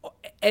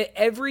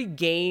 Every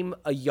game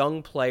a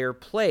young player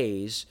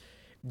plays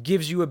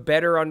gives you a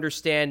better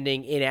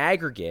understanding in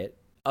aggregate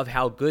of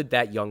how good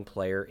that young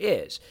player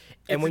is.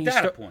 And when you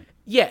start, point.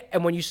 Yeah,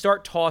 and when you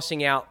start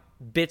tossing out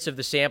bits of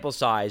the sample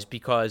size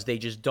because they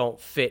just don't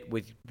fit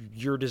with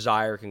your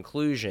desired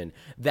conclusion,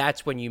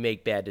 that's when you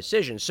make bad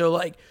decisions. So,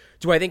 like,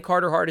 do I think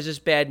Carter Hart is this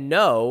bad?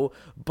 No,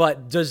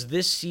 but does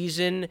this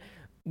season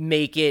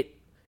make it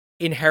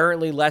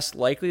inherently less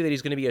likely that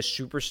he's going to be a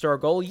superstar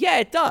goalie? Yeah,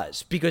 it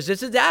does, because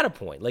it's a data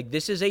point. Like,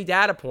 this is a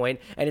data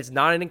point, and it's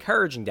not an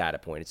encouraging data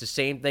point. It's the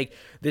same, like,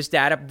 this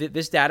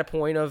data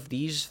point of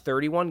these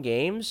 31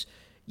 games.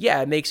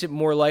 Yeah, it makes it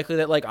more likely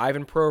that, like,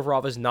 Ivan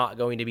Provorov is not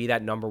going to be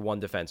that number 1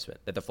 defenseman,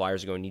 that the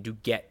Flyers are going to need to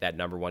get that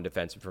number 1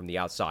 defenseman from the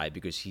outside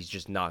because he's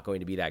just not going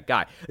to be that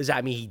guy. Does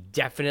that mean he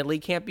definitely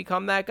can't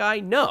become that guy?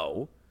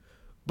 No.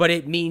 But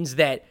it means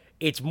that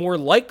it's more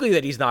likely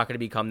that he's not going to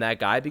become that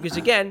guy because,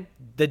 again,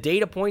 the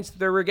data points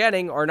that we're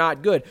getting are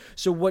not good.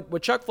 So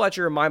what Chuck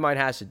Fletcher, in my mind,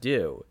 has to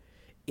do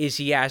is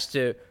he has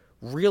to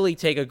really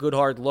take a good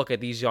hard look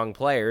at these young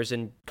players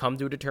and come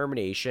to a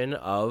determination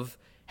of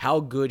how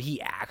good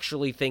he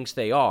actually thinks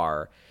they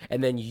are,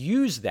 and then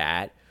use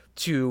that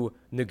to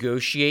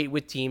negotiate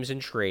with teams and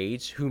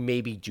trades who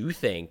maybe do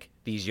think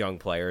these young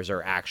players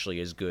are actually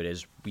as good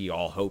as we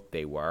all hope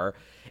they were,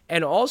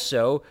 and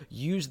also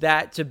use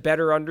that to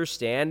better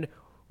understand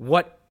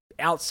what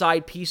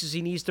outside pieces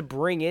he needs to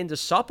bring in to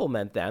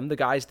supplement them, the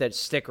guys that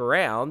stick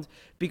around.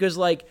 Because,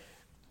 like,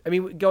 I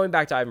mean, going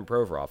back to Ivan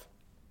Provorov,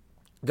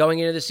 going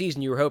into the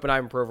season, you were hoping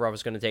Ivan Provorov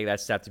was going to take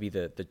that step to be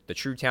the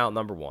true talent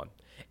number 1.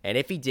 And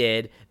if he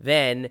did,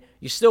 then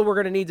you still were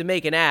going to need to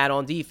make an ad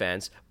on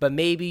defense, but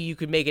maybe you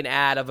could make an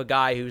ad of a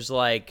guy who's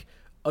like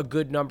a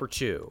good number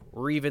 2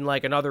 or even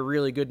like another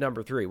really good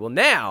number 3. Well,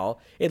 now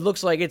it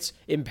looks like it's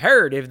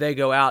imperative they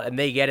go out and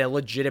they get a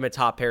legitimate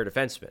top pair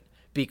defenseman,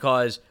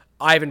 because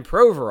Ivan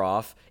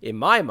Provorov, in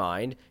my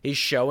mind, is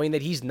showing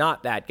that he's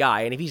not that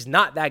guy. And if he's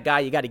not that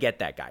guy, you got to get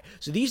that guy.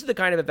 So these are the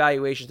kind of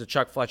evaluations that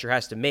Chuck Fletcher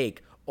has to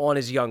make on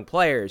his young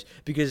players,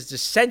 because it's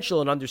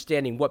essential in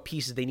understanding what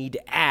pieces they need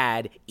to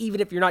add,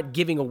 even if you're not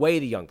giving away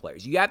the young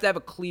players. You have to have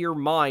a clear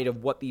mind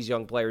of what these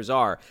young players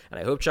are, and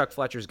I hope Chuck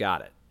Fletcher's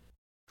got it.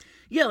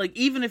 Yeah, like,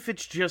 even if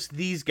it's just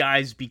these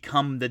guys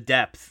become the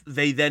depth,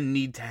 they then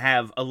need to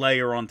have a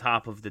layer on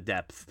top of the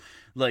depth.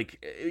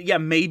 Like, yeah,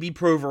 maybe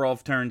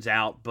Provorov turns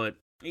out, but,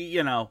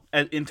 you know,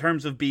 in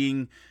terms of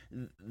being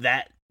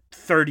that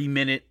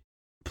 30-minute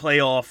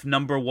playoff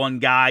number 1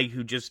 guy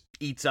who just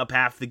eats up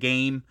half the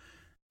game,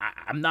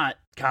 I'm not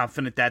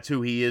confident that's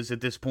who he is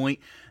at this point.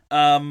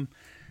 What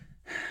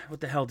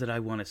the hell did I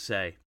want to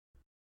say?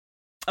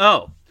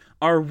 Oh,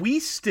 are we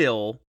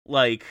still,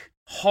 like,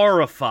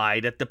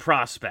 horrified at the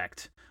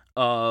prospect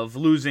of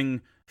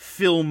losing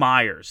Phil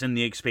Myers in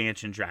the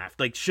expansion draft?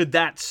 Like, should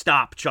that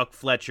stop Chuck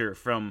Fletcher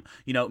from,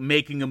 you know,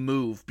 making a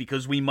move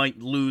because we might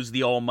lose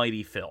the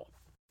almighty Phil?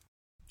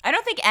 I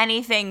don't think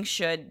anything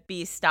should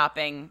be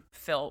stopping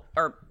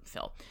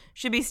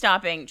should be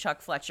stopping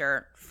Chuck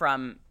Fletcher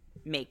from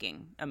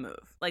making a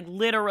move. Like,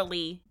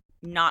 literally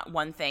not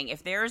one thing.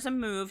 If there's a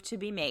move to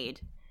be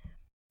made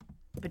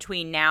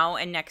between now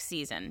and next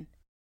season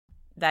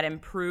that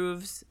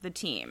improves the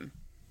team,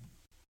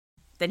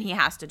 then he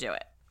has to do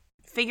it.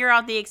 Figure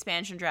out the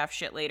expansion draft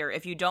shit later.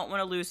 If you don't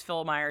want to lose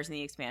Phil Myers in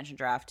the expansion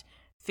draft,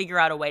 figure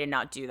out a way to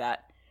not do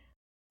that.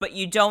 But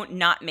you don't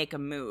not make a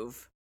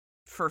move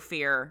for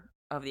fear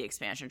of the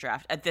expansion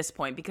draft at this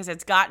point, because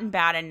it's gotten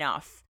bad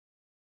enough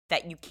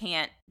that you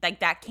can't,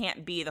 like, that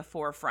can't be the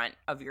forefront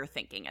of your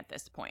thinking at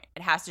this point.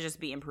 It has to just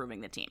be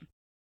improving the team.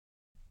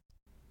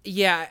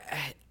 Yeah,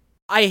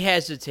 I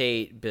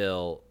hesitate,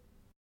 Bill,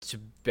 to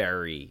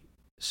bury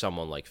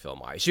someone like Phil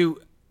Myers,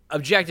 who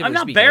objectively I'm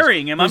not speaking,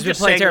 burying him. I'm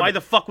just saying, terrible. why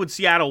the fuck would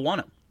Seattle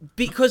want him?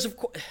 Because of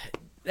course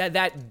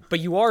but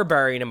you are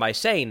burying him by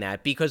saying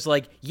that, because,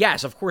 like,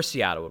 yes, of course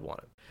Seattle would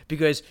want him,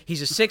 because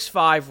he's a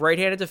 6'5"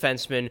 right-handed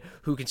defenseman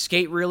who can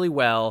skate really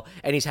well,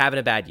 and he's having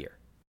a bad year.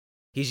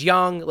 He's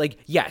young. Like,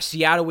 yes,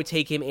 Seattle would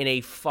take him in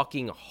a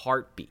fucking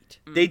heartbeat.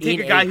 They take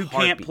a guy who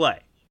can't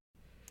play.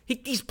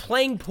 He's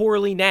playing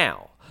poorly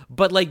now,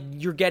 but, like,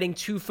 you're getting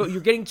too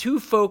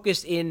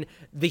focused in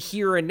the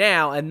here and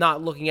now and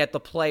not looking at the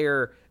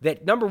player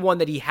that, number one,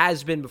 that he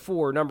has been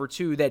before, number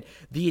two, that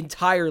the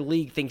entire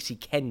league thinks he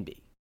can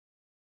be.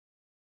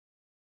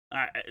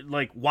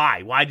 Like,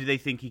 why? Why do they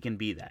think he can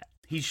be that?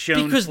 He's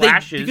shown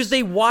flashes. Because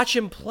they watch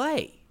him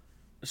play.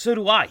 So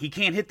do I. He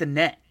can't hit the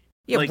net.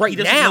 Yeah, like, right he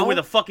doesn't now, know where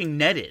the fucking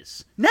net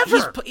is. Never.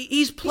 He's playing.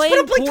 He's put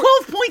up like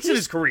 12 points in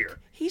his career.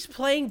 He's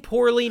playing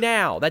poorly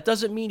now. That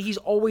doesn't mean he's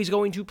always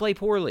going to play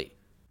poorly.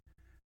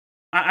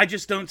 I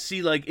just don't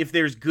see, like, if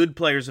there's good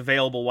players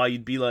available, why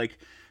you'd be like,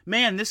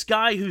 man, this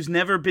guy who's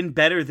never been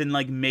better than,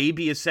 like,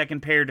 maybe a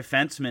second pair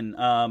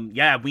defenseman,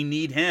 yeah, we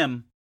need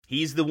him.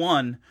 He's the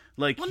one.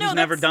 Like,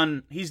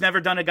 he's never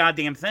done a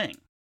goddamn thing.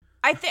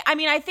 I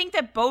think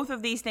that both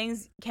of these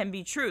things can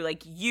be true.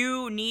 Like,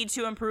 you need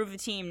to improve the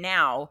team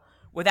now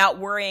without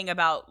worrying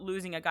about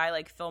losing a guy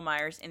like Phil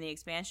Myers in the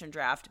expansion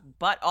draft,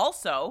 but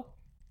also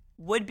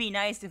would be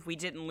nice if we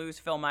didn't lose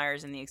Phil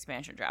Myers in the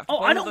expansion draft. Oh,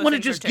 I don't want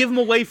to just give him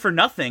away for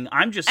nothing.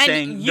 I'm just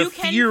saying the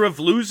fear of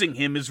losing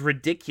him is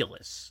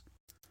ridiculous.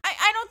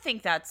 I don't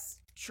think that's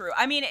true.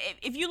 I mean,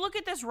 if you look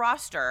at this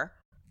roster,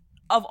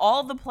 of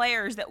all the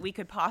players that we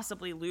could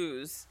possibly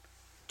lose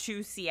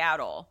to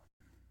Seattle,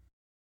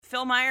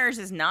 Phil Myers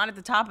is not at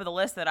the top of the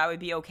list that I would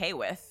be okay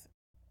with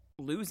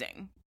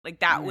losing.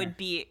 Like, that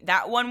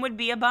one would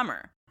be a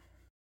bummer.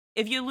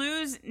 If you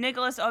lose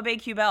Nicolas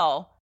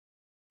Aube-Kubel,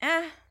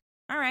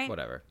 all right.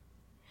 Whatever.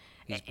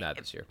 He's bad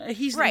this year.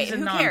 He's a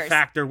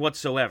non-factor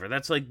whatsoever.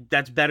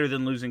 That's better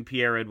than losing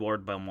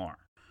Pierre-Edouard Bellemare.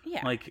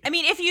 Yeah. Like, I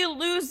mean, if you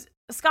lose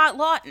Scott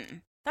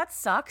Lawton, that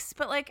sucks,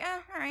 but, like,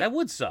 all right. That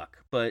would suck,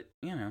 but,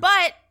 you know.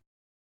 But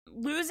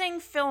losing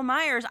Phil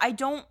Myers,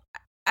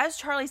 as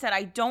Charlie said,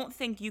 I don't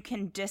think you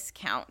can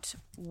discount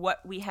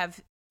what we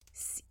have.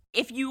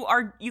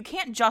 You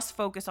can't just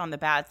focus on the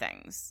bad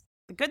things.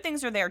 The good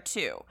things are there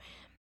too.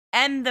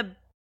 And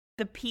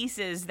the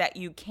pieces that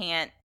you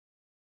can't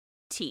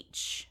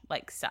teach,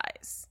 like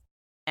size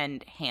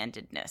and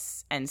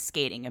handedness and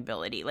skating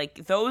ability.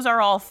 Like, those are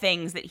all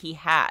things that he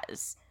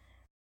has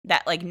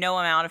that, like, no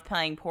amount of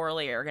playing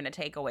poorly are going to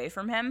take away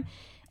from him.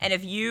 And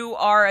if you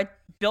are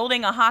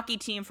building a hockey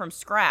team from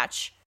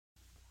scratch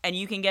and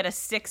you can get a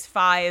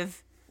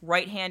 6'5"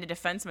 right-handed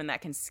defenseman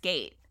that can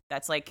skate,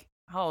 that's like,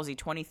 how old is he,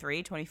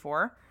 23,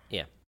 24?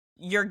 Yeah.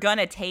 You're going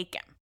to take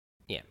him.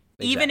 Yeah.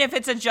 Exactly. Even if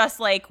it's just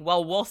like,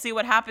 well, we'll see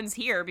what happens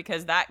here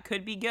because that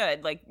could be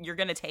good. Like, you're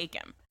going to take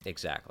him.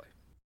 Exactly.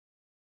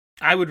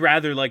 I would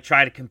rather, like,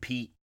 try to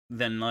compete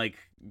than, like,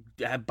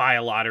 buy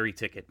a lottery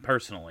ticket,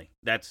 personally.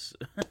 That's,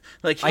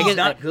 like, he's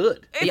not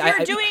good. If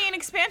you're doing an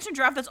expansion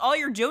draft, that's all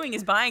you're doing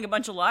is buying a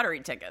bunch of lottery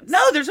tickets.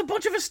 No, there's a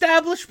bunch of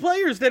established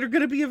players that are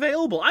going to be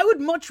available. I would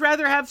much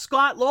rather have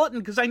Scott Lawton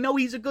because I know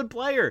he's a good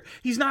player.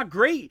 He's not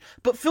great,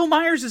 but Phil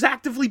Myers is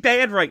actively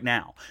bad right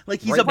now.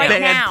 Like, he's a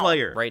bad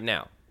player. Right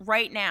now.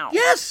 Right now.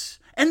 Yes,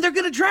 and they're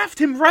going to draft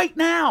him right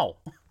now.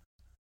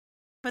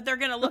 But they're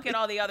going to look at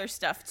all the other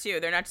stuff, too.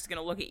 They're not just going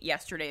to look at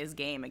yesterday's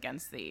game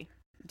against the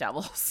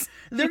Devils.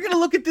 They're going to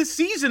look at this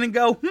season and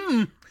go,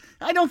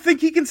 I don't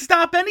think he can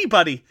stop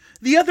anybody.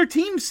 The other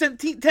team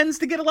tends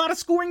to get a lot of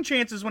scoring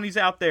chances when he's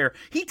out there.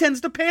 He tends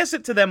to pass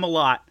it to them a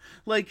lot.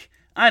 Like,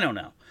 I don't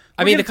know.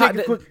 I mean, the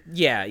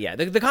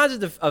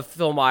concept of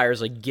Phil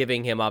Myers, like,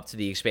 giving him up to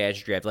the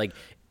expansion draft, like,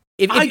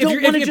 I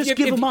don't want to just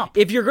give him up.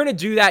 If you're going to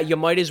do that, you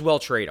might as well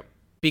trade him.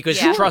 Because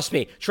trust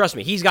me,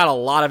 he's got a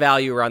lot of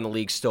value around the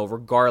league still,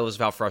 regardless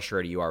of how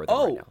frustrated you are with him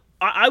right now.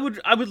 I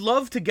would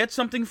love to get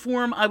something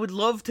for him. I would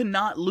love to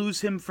not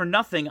lose him for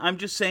nothing. I'm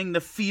just saying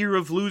the fear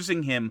of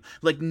losing him,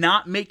 like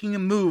not making a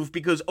move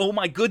because, oh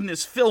my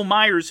goodness, Phil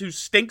Myers, who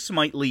stinks,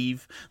 might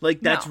leave.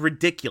 Like, that's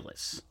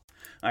ridiculous.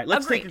 All right,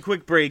 let's take a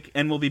quick break,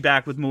 and we'll be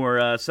back with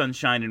more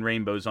sunshine and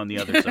rainbows on the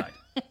other side.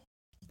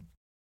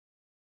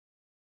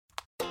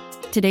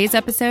 Today's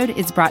episode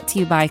is brought to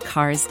you by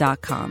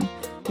Cars.com.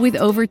 With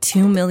over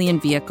 2 million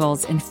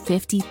vehicles and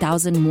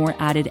 50,000 more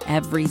added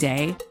every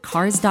day,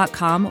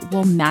 Cars.com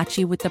will match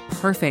you with the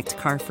perfect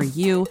car for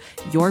you,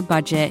 your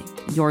budget,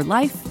 your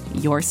life,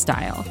 your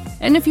style.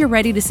 And if you're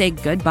ready to say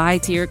goodbye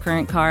to your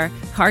current car,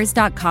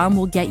 Cars.com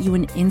will get you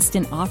an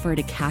instant offer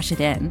to cash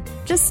it in.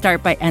 Just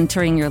start by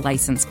entering your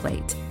license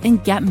plate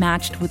and get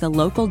matched with a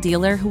local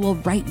dealer who will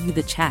write you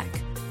the check.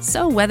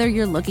 So whether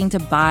you're looking to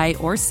buy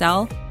or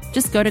sell,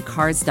 just go to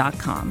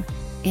Cars.com.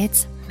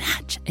 It's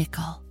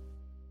magical.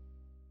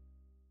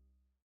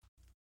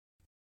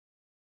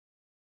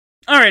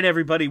 All right,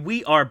 everybody,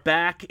 we are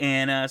back,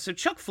 and so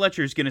Chuck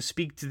Fletcher is going to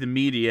speak to the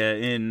media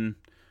in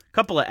a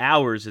couple of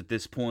hours at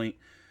this point.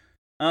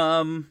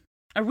 Are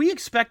we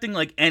expecting,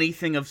 like,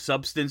 anything of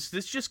substance?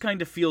 This just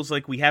kind of feels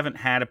like we haven't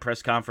had a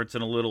press conference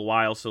in a little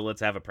while, so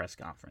let's have a press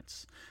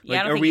conference. Yeah, like,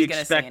 I don't think he's going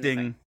to say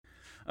anything.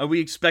 Are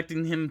we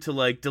expecting him to,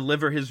 like,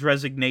 deliver his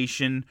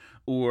resignation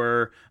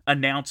or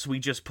announce we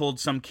just pulled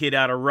some kid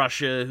out of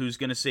Russia who's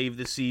going to save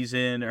the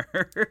season or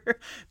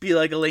be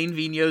like Elaine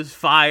Vigneault's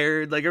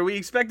fired? Like, are we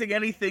expecting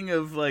anything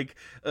of, like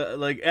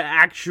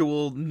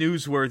actual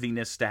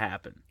newsworthiness to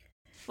happen?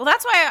 Well,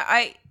 that's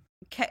why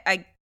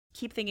I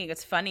keep thinking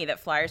it's funny that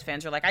Flyers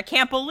fans are like, I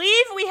can't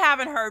believe we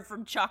haven't heard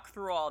from Chuck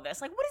through all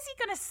this. Like, what is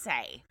he going to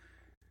say?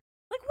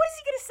 Like, what is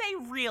he going to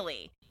say,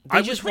 really?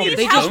 They just want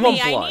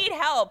blood. I need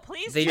help.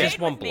 Please they trade just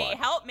want with me. blood.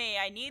 Help me.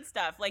 I need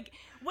stuff. Like,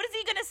 what is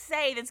he going to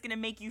say that's going to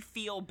make you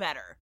feel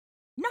better?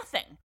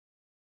 Nothing.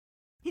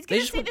 He's going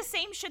to say the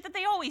same shit that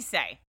they always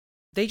say.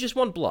 They just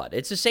want blood.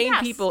 It's the same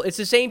people. It's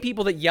the same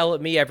people that yell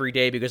at me every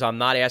day because I'm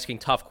not asking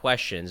tough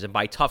questions. And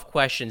by tough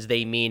questions,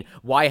 they mean,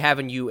 why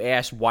haven't you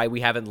asked why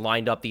we haven't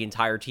lined up the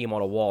entire team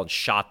on a wall and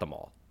shot them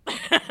all?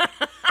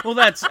 Well,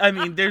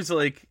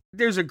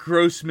 there's a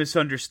gross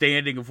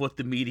misunderstanding of what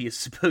the media is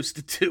supposed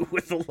to do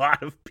with a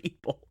lot of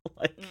people.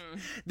 Like,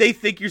 they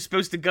think you're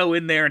supposed to go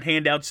in there and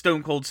hand out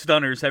stone cold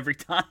stunners every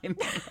time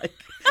like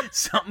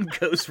something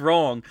goes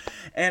wrong.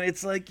 And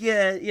it's like,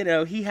 yeah, you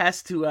know, he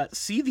has to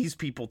see these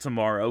people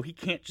tomorrow. He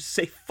can't just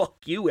say fuck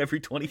you every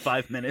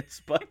 25 minutes.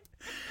 But,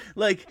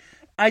 like,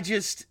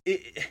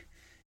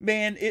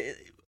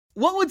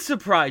 what would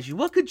surprise you?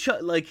 What could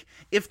Chuck, like,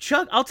 if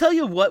Chuck, I'll tell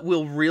you what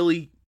will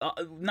really,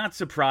 not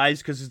surprise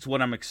because it's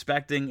what I'm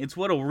expecting. It's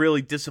what'll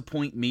really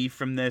disappoint me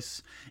from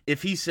this.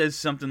 If he says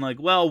something like,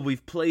 well,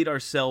 we've played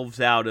ourselves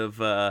out of,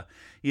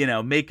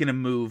 making a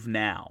move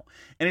now.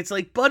 And it's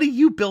like, buddy,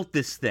 you built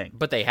this thing.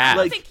 But they have.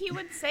 I don't think he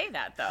would say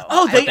that, though.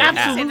 Oh, they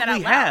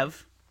absolutely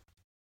have.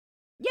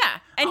 Yeah,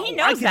 and he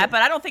knows that,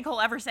 but I don't think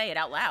he'll ever say it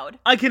out loud.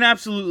 I can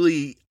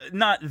absolutely,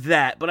 not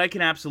that, but I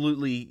can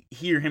absolutely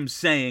hear him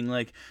saying,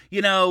 like,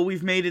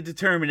 we've made a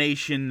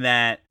determination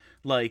that,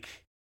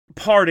 like,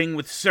 parting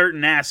with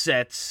certain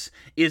assets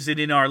isn't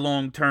in our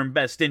long-term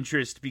best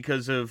interest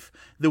because of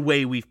the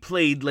way we've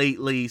played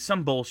lately,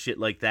 some bullshit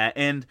like that.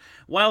 And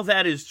while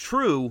that is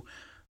true,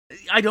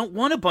 I don't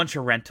want a bunch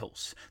of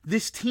rentals.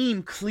 This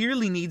team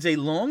clearly needs a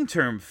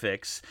long-term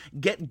fix,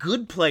 get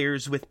good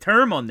players with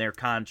term on their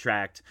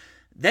contract,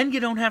 then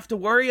you don't have to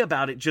worry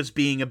about it just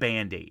being a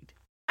Band-Aid.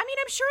 I mean,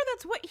 I'm sure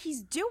that's what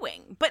he's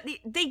doing, but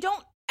they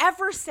don't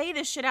ever say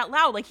this shit out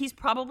loud. Like, he's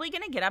probably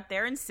going to get up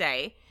there and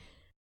say,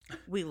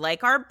 we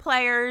like our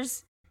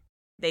players.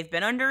 They've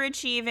been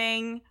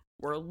underachieving.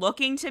 We're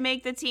looking to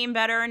make the team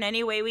better in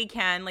any way we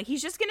can. Like,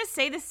 he's just going to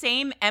say the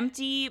same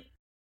empty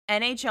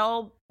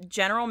NHL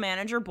general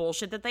manager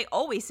bullshit that they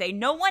always say.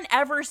 No one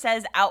ever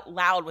says out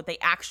loud what they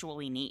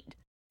actually need.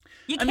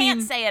 You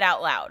can't say it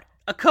out loud.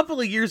 A couple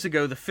of years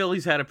ago, the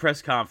Phillies had a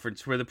press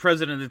conference where the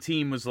president of the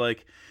team was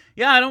like,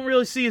 yeah, I don't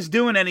really see us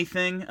doing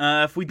anything.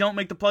 If we don't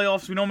make the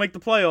playoffs, we don't make the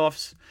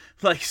playoffs.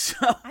 Like, so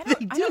I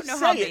they do don't know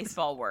say how it.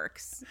 baseball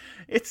works.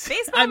 It's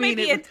Baseball may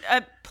be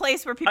a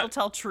place where people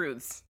tell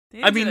truths. They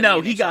didn't do that no,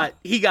 in the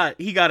NHL.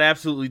 he got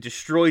absolutely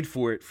destroyed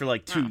for it for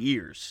like 2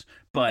 years.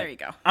 But there you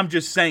go. I'm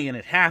just saying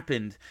it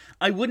happened.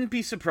 I wouldn't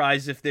be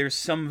surprised if there's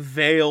some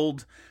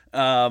veiled,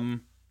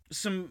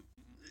 some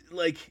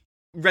like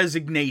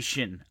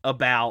resignation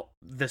about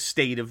the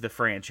state of the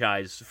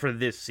franchise for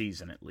this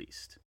season at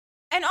least.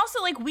 And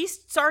also, like, we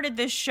started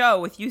this show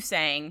with you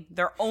saying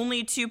they're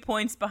only 2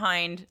 points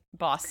behind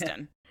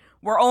Boston.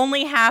 We're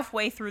only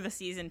halfway through the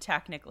season,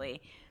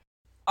 technically.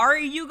 Are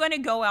you going to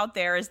go out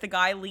there as the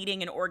guy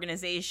leading an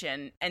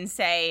organization and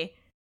say,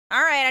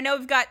 all right, I know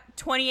we've got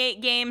 28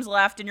 games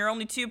left and you're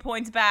only 2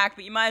 points back,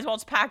 but you might as well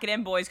just pack it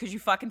in, boys, because you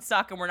fucking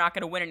suck and we're not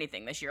going to win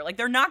anything this year. Like,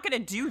 they're not going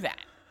to do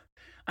that.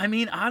 I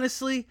mean,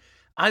 honestly,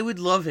 I would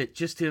love it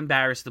just to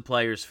embarrass the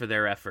players for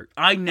their effort.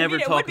 I never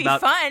it talk would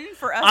about be fun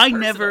for us I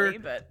personally,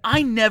 but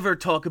never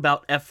talk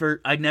about effort.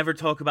 I never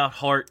talk about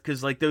heart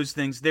because, like, those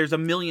things, there's a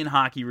million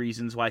hockey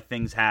reasons why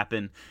things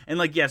happen. And,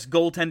 like, yes,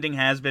 goaltending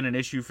has been an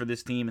issue for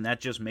this team, and that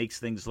just makes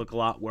things look a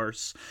lot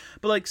worse.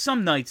 But, like,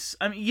 some nights,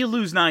 I mean, you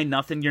lose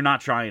 9-0, you're not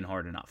trying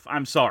hard enough.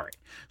 I'm sorry.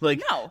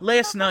 Like, No,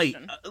 last no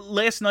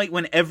night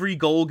when every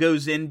goal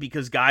goes in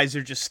because guys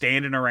are just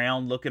standing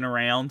around, looking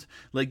around,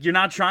 like, you're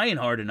not trying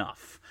hard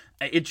enough.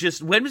 It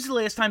just, when was the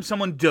last time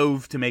someone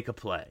dove to make a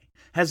play?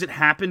 Has it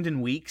happened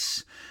in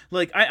weeks?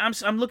 Like,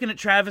 I'm looking at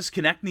Travis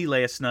Konechny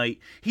last night.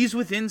 He's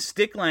within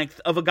stick length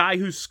of a guy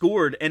who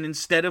scored, and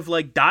instead of,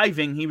 like,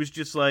 diving, he was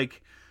just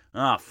like,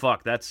 oh,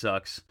 fuck, that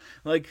sucks.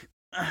 Like,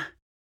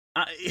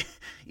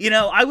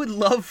 I would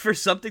love for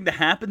something to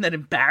happen that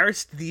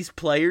embarrassed these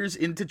players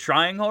into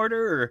trying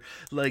harder or,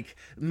 like,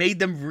 made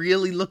them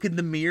really look in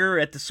the mirror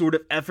at the sort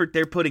of effort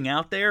they're putting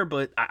out there,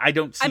 but I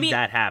don't see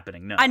that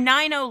happening, no. A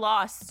 9-0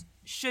 loss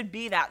should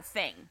be that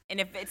thing. And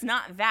if it's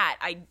not that,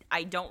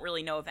 I don't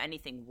really know if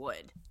anything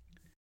would.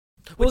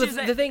 Which Well, is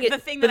the thing is, the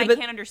thing that I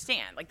can't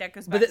understand. Like, that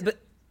goes back to...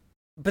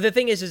 But the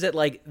thing is that,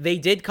 like, they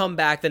did come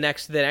back the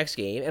next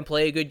game and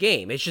play a good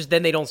game. It's just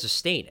then they don't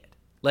sustain it.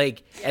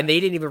 Like, and they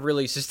didn't even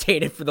really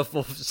sustain it for the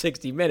full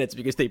 60 minutes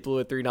because they blew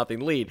a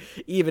 3-0 lead.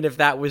 Even if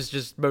that was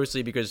just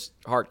mostly because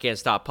Hart can't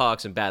stop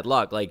pucks and bad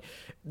luck. Like,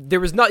 you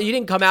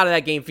didn't come out of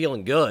that game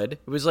feeling good.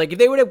 It was like if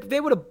they would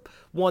have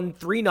won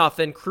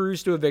 3-0,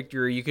 cruised to a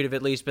victory, you could have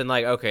at least been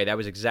like, okay, that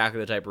was exactly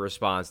the type of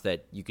response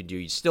that you could do.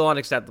 You still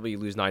unacceptable, you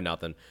lose 9-0,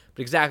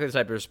 but exactly the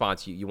type of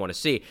response you want to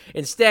see.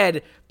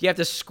 Instead, you have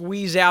to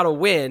squeeze out a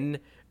win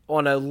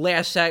on a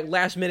last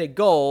minute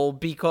goal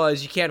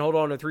because you can't hold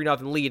on to a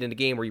 3-0 lead in a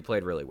game where you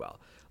played really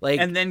well. Like,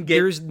 and then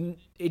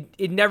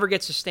it never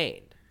gets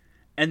sustained.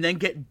 And then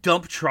get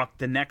dump trucked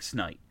the next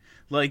night.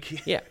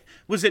 Like, yeah.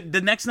 Was it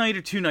the next night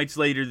or 2 nights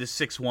later, the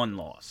 6-1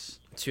 loss?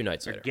 2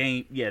 nights later.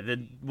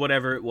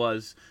 Whatever it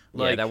was.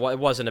 Like, yeah, it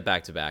wasn't a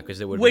back-to-back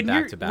because it would have been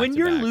back-to-back. When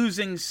you're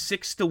losing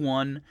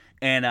 6-1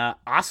 and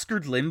Oscar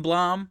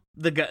Lindblom,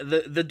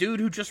 the dude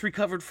who just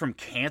recovered from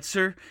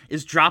cancer,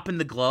 is dropping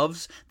the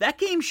gloves, that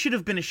game should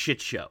have been a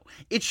shit show.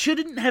 It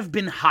shouldn't have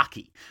been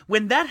hockey.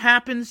 When that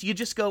happens, you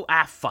just go,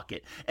 fuck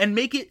it. And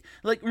make it,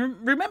 like,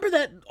 remember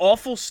that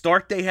awful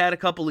start they had a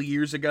couple of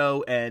years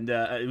ago? And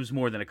it was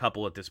more than a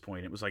couple at this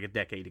point. It was like a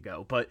decade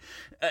ago. But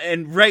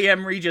and Ray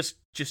Emery just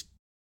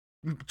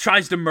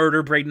tries to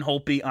murder Braden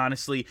Holtby,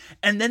 honestly,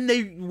 and then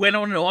they went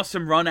on an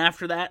awesome run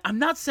after that. I'm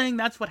not saying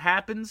that's what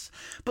happens,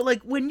 but,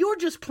 like, when you're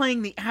just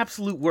playing the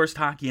absolute worst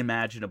hockey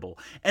imaginable,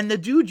 and the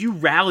dude you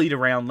rallied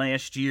around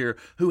last year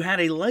who had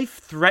a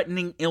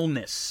life-threatening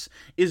illness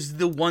is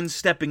the one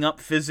stepping up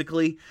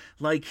physically,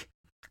 like,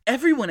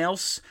 everyone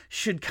else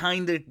should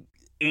kind of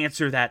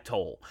answer that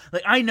toll.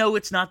 Like, I know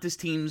it's not this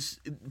team's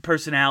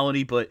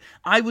personality, but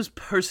I was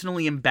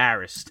personally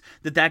embarrassed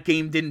that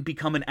game didn't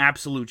become an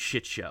absolute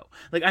shit show.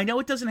 Like, I know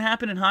it doesn't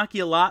happen in hockey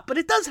a lot, but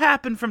it does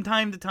happen from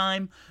time to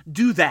time.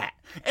 Do that.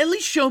 At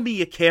least show me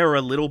you care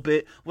a little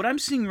bit. What I'm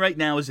seeing right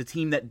now is a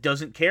team that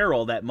doesn't care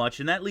all that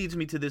much, and that leads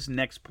me to this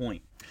next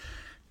point.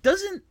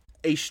 Doesn't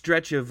a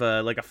stretch of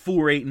like a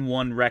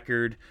 4-8-1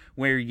 record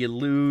where you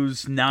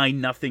lose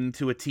 9-0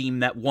 to a team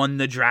that won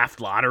the draft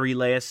lottery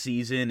last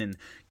season and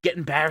get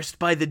embarrassed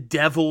by the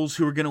Devils,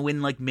 who are going to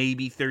win like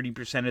maybe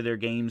 30% of their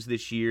games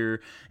this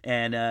year,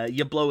 and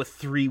you blow a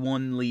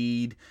 3-1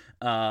 lead.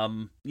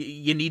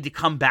 You need to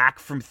come back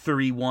from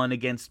 3-1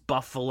 against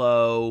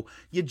Buffalo.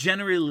 You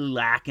generally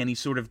lack any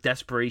sort of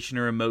desperation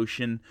or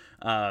emotion,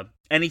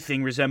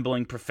 anything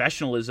resembling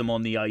professionalism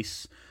on the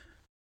ice.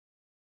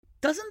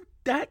 Doesn't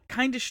that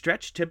kind of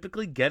stretch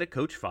typically get a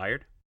coach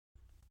fired?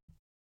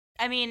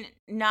 I mean,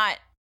 not,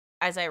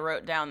 as I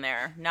wrote down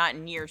there, not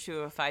in year 2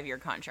 of a 5-year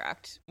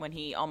contract when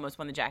he almost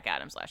won the Jack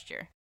Adams last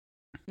year.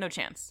 No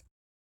chance.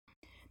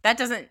 That's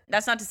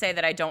not to say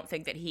that I don't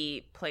think that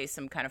he plays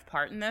some kind of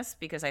part in this,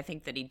 because I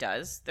think that he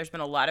does. There's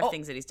been a lot of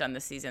things that he's done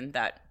this season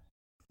that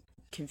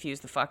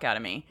confuse the fuck out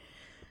of me.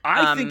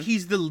 I think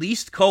he's the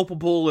least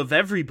culpable of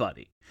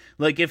everybody.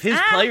 Like, if his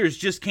players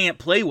just can't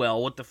play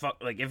well, what the fuck?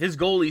 Like, if his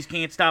goalies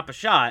can't stop a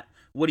shot,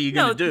 what are you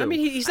going to do? I mean,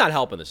 he's not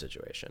helping the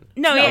situation.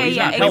 No, No, yeah, he's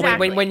yeah, not helping.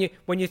 exactly.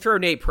 When you throw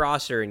Nate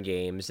Prosser in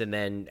games and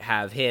then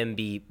have him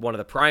be one of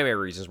the primary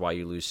reasons why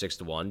you lose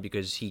 6-1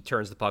 because he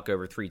turns the puck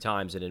over 3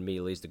 times and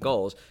immediately leads to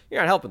goals,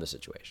 you're not helping the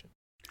situation.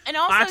 And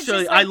also, Actually,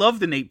 just, like, I love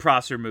the Nate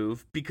Prosser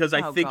move because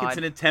I Oh, think it's God.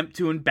 an attempt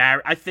to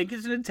embarrass. I think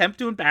it's an attempt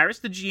to embarrass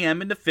the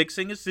GM into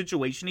fixing a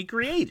situation he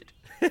created.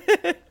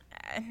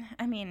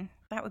 I mean,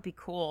 that would be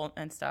cool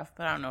and stuff,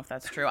 but I don't know if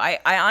that's true. I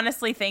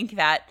honestly think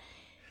that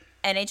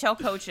NHL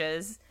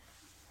coaches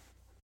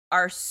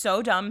are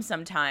so dumb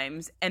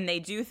sometimes, and they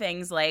do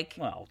things like,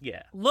 Well,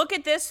 yeah. look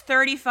at this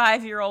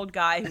 35-year-old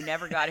guy who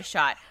never got a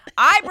shot.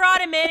 I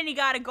brought him in, and he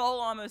got a goal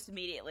almost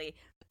immediately.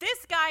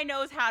 This guy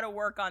knows how to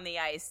work on the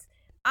ice.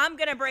 I'm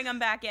going to bring him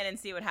back in and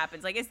see what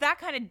happens. Like, it's that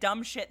kind of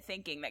dumb shit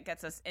thinking that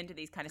gets us into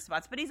these kind of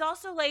spots. But he's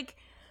also, like,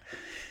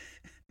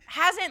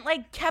 hasn't,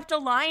 like, kept a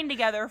line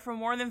together for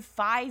more than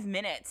 5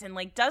 minutes and,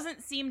 like,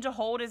 doesn't seem to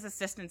hold his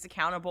assistants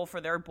accountable for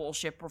their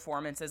bullshit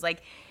performances.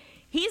 Like,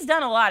 he's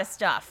done a lot of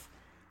stuff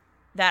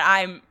that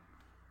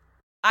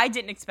I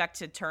didn't expect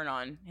to turn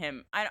on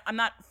him. I'm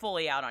not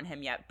fully out on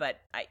him yet, but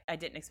I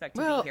didn't expect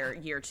to be here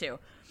year 2.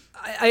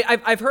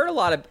 I've heard a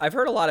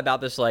lot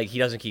about this. Like, he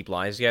doesn't keep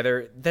lines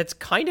together. That's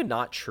kind of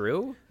not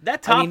true.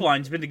 That top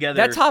line's been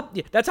together.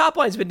 That top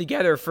line's been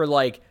together for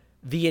like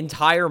the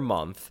entire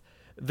month.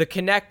 The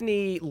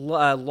Konechny,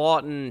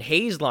 Lawton,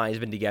 Hayes line has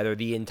been together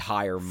the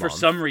entire month. For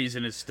some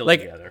reason, it's still like,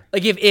 together.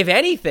 Like if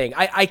anything,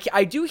 I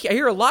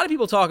hear a lot of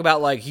people talk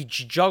about like he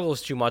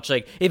juggles too much.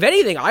 Like if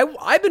anything,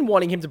 I've been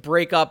wanting him to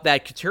break up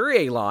that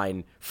Couturier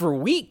line for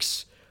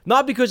weeks.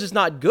 Not because it's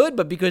not good,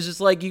 but because it's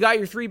like you got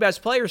your 3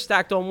 best players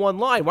stacked on one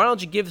line. Why don't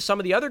you give some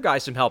of the other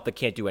guys some help that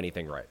can't do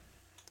anything right?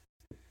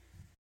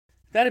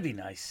 That'd be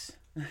nice.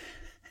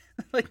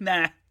 Like,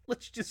 nah, I'll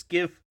just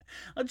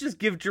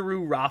give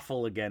Giroux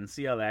Raffle again.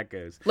 See how that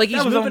goes. Like he's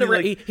That was moving only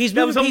around. like- He's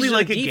that was moving only pieces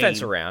like on a the defense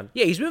game. around.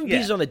 Yeah, he's moving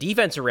pieces Yeah. on the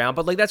defense around,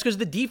 but like that's because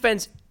the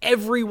defense,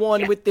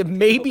 everyone with the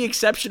maybe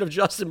exception of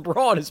Justin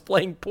Braun, is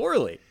playing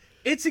poorly.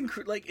 It's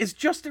like, is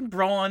Justin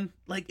Braun,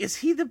 like, is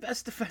he the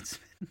best defenseman?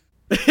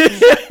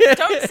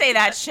 Don't say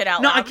that shit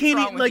out No, loud. I What's can't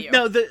wrong even, with like, you?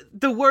 no,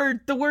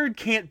 the word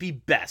can't be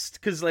best,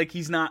 because, like,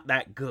 he's not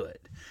that good.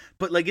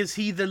 But, like, is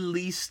he the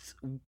least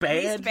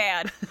bad? Least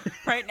bad.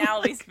 Right now,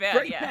 least bad,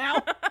 Right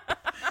yeah.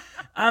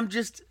 now?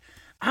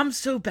 I'm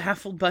so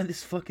baffled by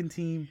this fucking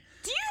team.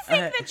 Do you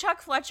think that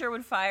Chuck Fletcher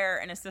would fire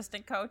an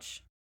assistant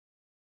coach?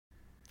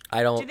 I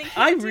Do don't. you think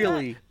he I would do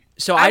really...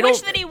 So that? I I don't.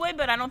 wish that he would,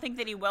 but I don't think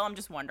that he will. I'm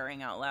just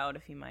wondering out loud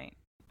if he might.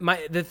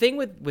 The thing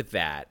with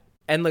that,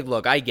 and like,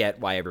 look, I get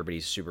why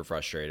everybody's super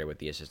frustrated with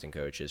the assistant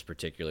coaches,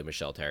 particularly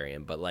Michel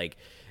Therrien, but like,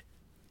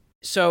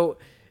 so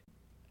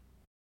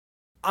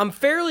I'm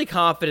fairly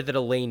confident that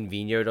Alain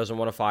Vigneault doesn't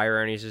want to fire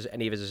any of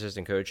his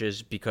assistant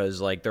coaches because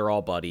like they're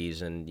all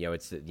buddies, and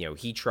it's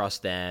he trusts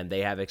them,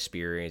 they have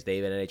experience,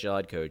 they've been NHL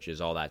head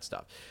coaches, all that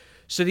stuff.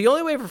 So the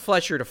only way for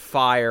Fletcher to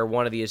fire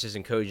one of the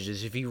assistant coaches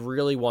is if he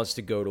really wants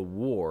to go to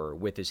war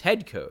with his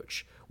head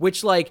coach,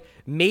 which like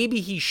maybe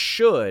he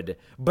should,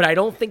 but I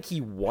don't think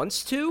he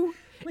wants to.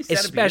 At least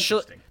that'd be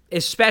interesting.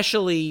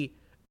 Especially,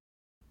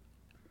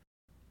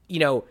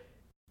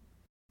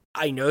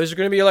 I know this is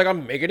going to be like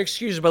I'm making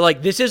excuses, but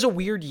like this is a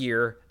weird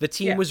year. The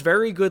team was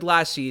very good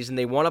last season.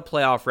 They won a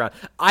playoff round.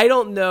 I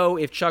don't know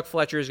if Chuck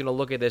Fletcher is going to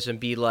look at this and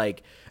be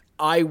like,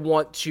 I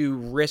want to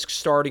risk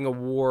starting a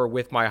war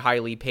with my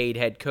highly paid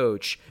head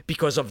coach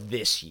because of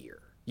this year.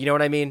 You know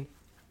what I mean?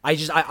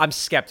 I'm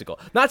skeptical.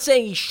 Not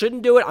saying he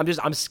shouldn't do it.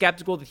 I'm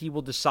skeptical that he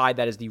will decide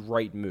that is the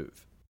right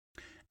move.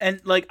 And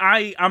like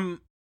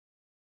I'm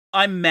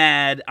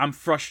mad, I'm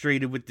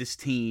frustrated with this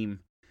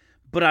team,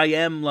 but I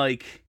am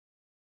like,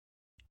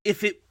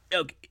 if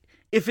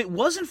it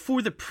wasn't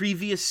for the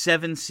previous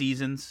 7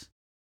 seasons,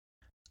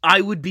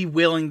 I would be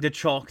willing to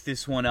chalk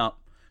this one up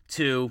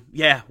to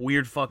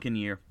weird fucking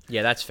year.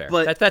 Yeah, that's fair.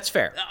 But that's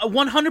fair.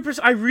 100%,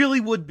 I really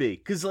would be,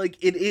 because like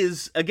it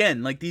is,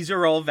 again, like these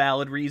are all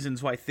valid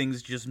reasons why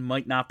things just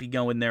might not be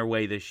going their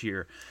way this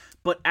year.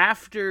 But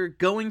after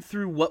going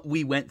through what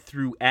we went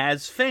through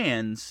as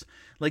fans,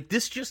 like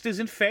this just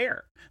isn't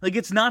fair. Like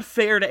it's not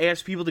fair to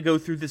ask people to go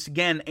through this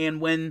again,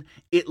 and when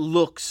it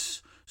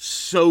looks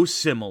so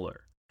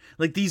similar.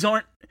 Like these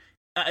aren't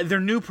they're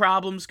new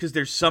problems because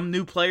there's some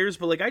new players,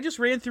 but like I just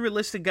ran through a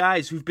list of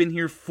guys who've been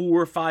here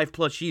 4 or 5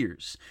 plus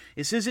years.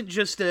 This isn't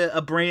just a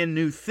brand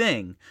new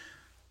thing.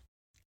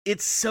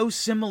 It's so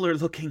similar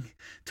looking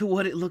to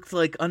what it looked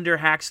like under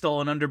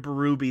Hackstall and under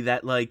Berube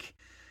that like,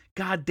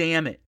 god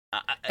damn it.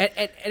 And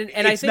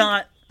I it's think,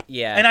 not.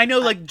 Yeah. And I know,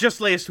 like,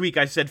 just last week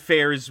I said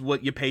fair is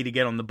what you pay to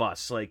get on the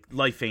bus. Like,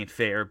 life ain't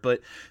fair.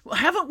 But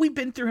haven't we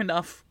been through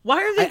enough?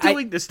 Why are they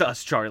doing this to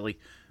us, Charlie?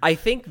 I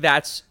think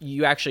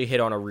you actually hit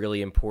on a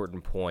really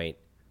important point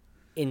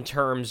in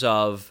terms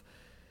of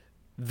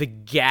the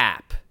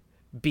gap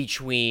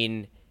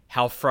between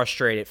how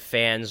frustrated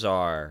fans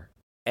are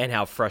and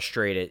how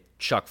frustrated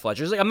Chuck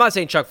Fletcher is. Like, I'm not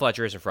saying Chuck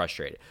Fletcher isn't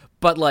frustrated,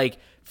 but like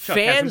Chuck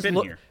hasn't been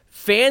here.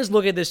 Fans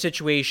look at this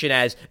situation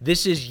as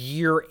this is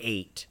year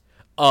 8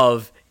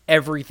 of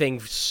everything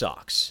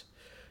sucks.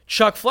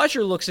 Chuck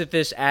Fletcher looks at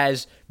this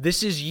as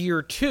this is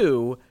year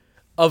 2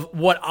 of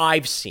what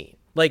I've seen.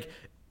 Like,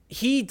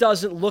 he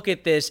doesn't look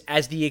at this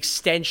as the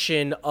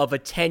extension of a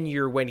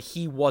tenure when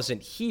he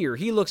wasn't here.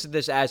 He looks at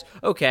this as,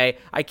 okay,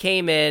 I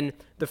came in,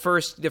 the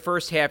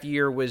first half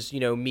year was,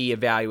 me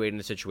evaluating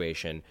the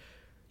situation.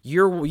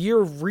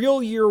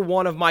 Real year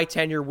 1 of my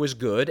tenure was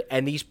good,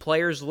 and these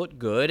players looked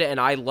good, and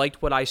I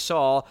liked what I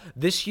saw.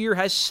 This year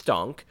has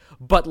stunk,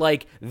 but,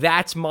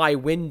 that's my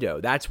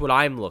window. That's what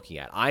I'm looking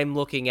at. I'm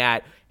looking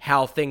at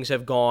how things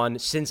have gone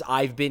since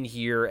I've been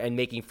here and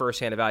making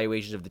firsthand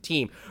evaluations of the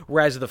team,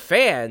 whereas the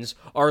fans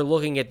are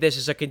looking at this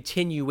as a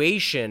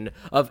continuation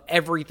of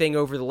everything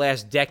over the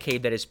last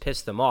decade that has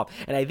pissed them off.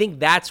 And I think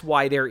that's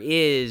why there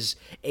is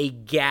a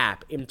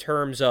gap in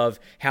terms of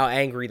how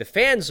angry the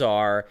fans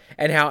are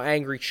and how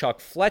angry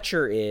Chuck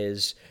Fletcher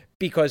is,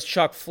 because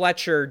Chuck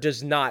Fletcher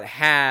does not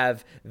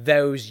have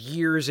those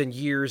years and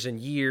years and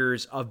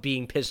years of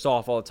being pissed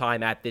off all the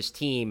time at this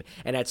team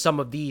and at some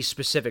of these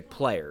specific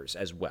players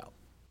as well.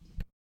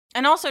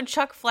 And also,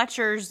 Chuck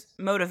Fletcher's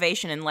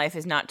motivation in life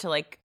is not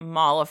to,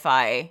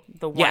 mollify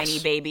the whiny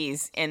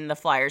babies in the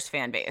Flyers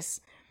fan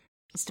base.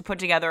 It's to put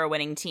together a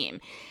winning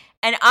team.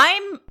 And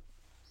I'm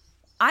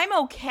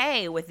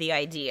okay with the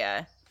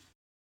idea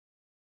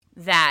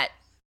that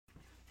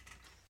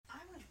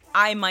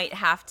I might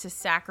have to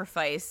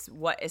sacrifice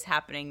what is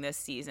happening this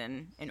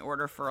season in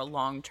order for a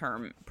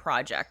long-term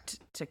project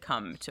to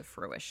come to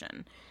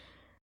fruition.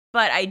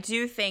 But I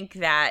do think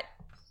that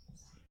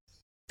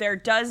there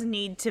does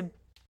need to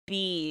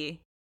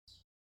be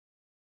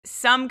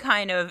some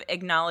kind of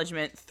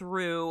acknowledgement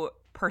through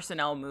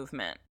personnel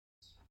movement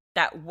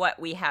that what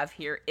we have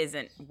here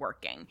isn't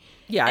working.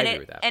 Yeah, I agree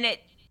with that. And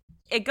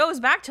it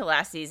goes back to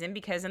last season,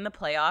 because in the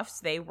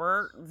playoffs, they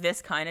were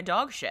this kind of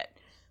dog shit.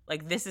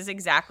 This is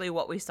exactly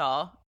what we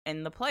saw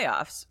in the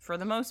playoffs for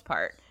the most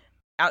part.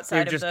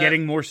 They're just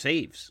getting more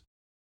saves.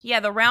 Yeah,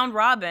 the round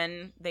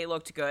robin, they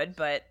looked good,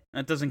 but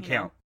that doesn't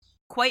count.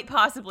 Quite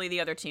possibly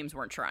the other teams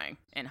weren't trying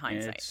in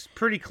hindsight. It's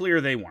pretty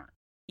clear they weren't.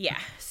 Yeah,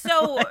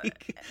 so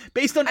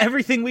based on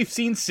everything we've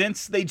seen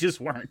since, they just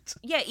weren't.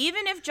 Yeah,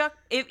 even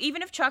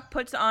if Chuck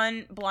puts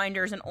on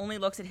blinders and only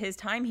looks at his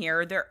time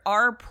here, there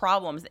are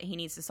problems that he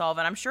needs to solve,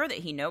 and I'm sure that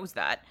he knows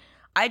that.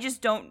 I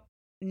just don't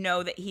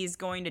know that he's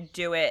going to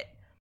do it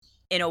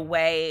in a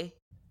way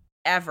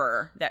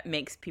ever that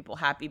makes people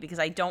happy, because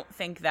I don't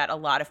think that a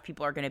lot of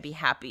people are going to be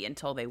happy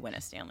until they win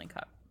a Stanley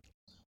Cup.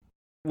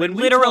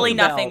 Literally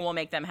nothing will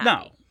make them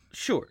happy. No,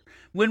 sure.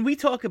 When we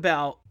talk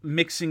about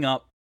mixing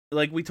up,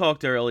 we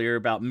talked earlier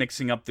about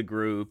mixing up the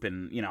group,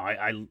 and,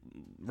 I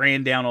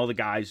ran down all the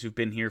guys who've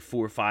been here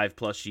 4 or 5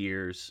 plus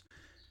years.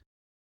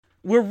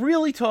 We're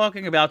really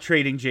talking about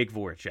trading Jake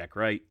Voracek,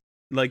 right?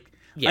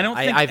 Yeah, I don't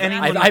think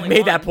I've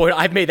made that point.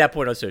 I've made that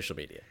point on social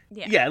media.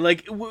 Yeah,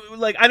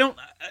 I don't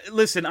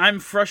listen. I'm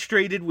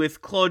frustrated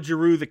with Claude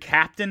Giroux, the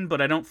captain, but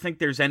I don't think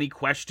there's any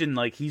question.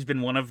 He's been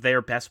one of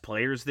their best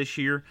players this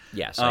year.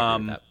 Yes, I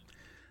agree with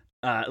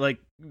that.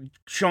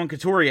 Sean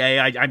Couturier,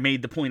 I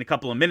made the point a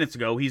couple of minutes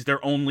ago. He's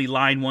their only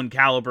line 1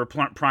 caliber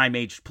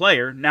prime-aged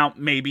player. Now,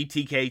 maybe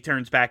TK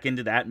turns back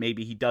into that.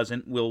 Maybe he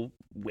doesn't. We'll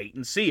wait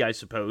and see, I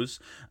suppose.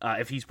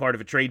 If he's part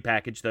of a trade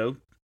package, though,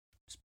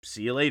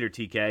 see you later,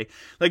 TK.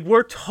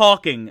 We're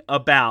talking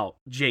about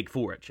Jake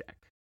Voracek,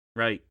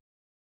 right?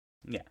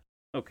 Yeah.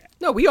 Okay.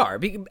 No, we are.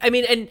 I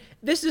mean, and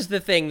this is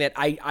the thing that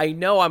I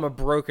know I'm a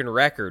broken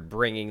record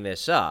bringing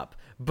this up,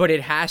 but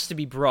it has to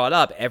be brought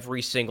up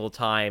every single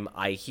time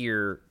I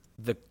hear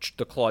the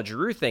Claude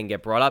Giroux thing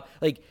get brought up.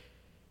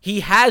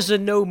 He has a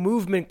no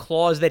movement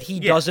clause that he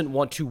doesn't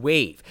want to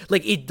waive.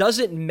 It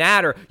doesn't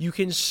matter. You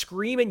can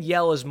scream and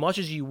yell as much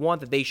as you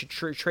want that they should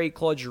trade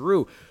Claude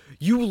Giroux.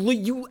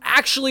 You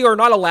actually are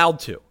not allowed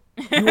to.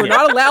 You are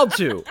not allowed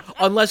to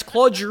unless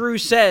Claude Giroux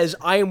says,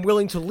 I am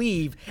willing to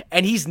leave,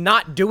 and he's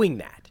not doing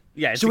that.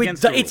 Yeah,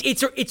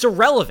 it's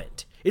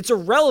irrelevant. It's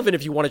irrelevant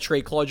if you want to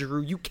trade Claude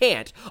Giroux. You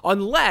can't,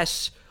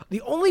 unless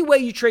the only way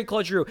you trade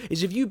Claude Giroux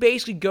is if you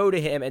basically go to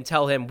him and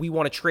tell him, we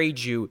want to trade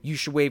you, you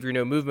should waive your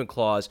no movement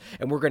clause,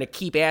 and we're going to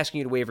keep asking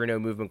you to waive your no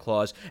movement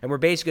clause, and we're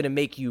basically going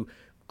to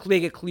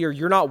make it clear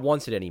you're not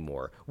wanted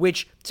anymore.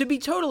 Which, to be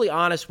totally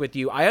honest with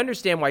you, I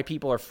understand why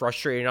people are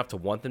frustrated enough to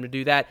want them to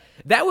do that.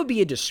 That would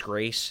be a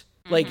disgrace.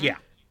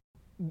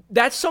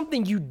 That's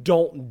something you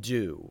don't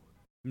do.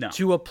 No.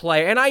 To a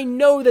player. And I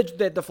know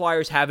that the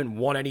Flyers haven't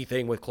won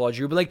anything with Claude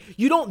Giroux, but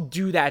you don't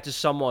do that to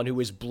someone who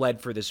has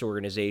bled for this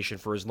organization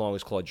for as long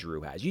as Claude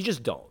Giroux has. You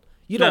just don't.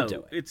 You don't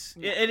do it.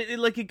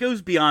 It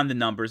goes beyond the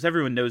numbers.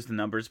 Everyone knows the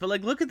numbers, but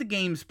look at the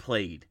games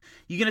played.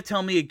 You gonna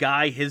tell me a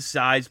guy his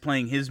size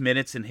playing his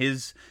minutes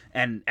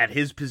and at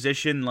his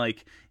position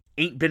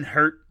ain't been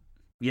hurt?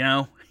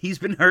 He's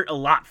been hurt a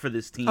lot for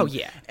this team. Oh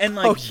yeah, and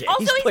also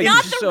he's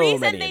not the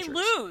reason they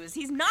lose.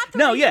 He's not the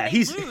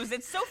reason they lose.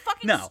 It's so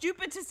fucking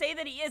stupid to say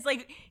that he is.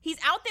 He's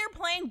out there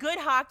playing good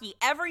hockey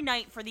every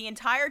night for the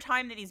entire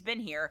time that he's been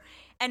here.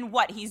 And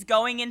he's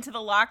going into the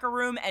locker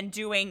room and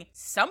doing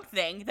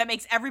something that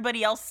makes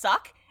everybody else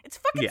suck. It's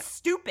fucking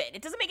stupid.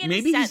 It doesn't make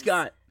any sense.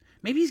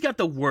 Maybe he's got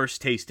the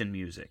worst taste in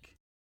music.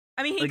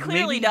 I mean, he Like,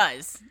 clearly maybe-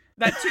 does.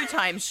 That 2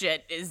 times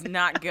shit is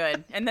not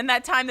good. And then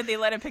that time that they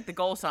let him pick the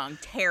goal song,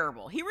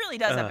 terrible. He really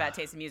does have bad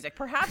taste in music.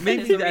 Perhaps that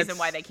Maybe is the that's- reason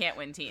why they can't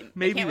win team.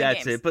 They Maybe can't win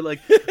that's games. it. But like,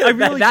 I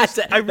really that's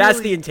just, I that's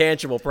really- the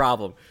intangible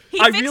problem. He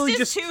I fixed really his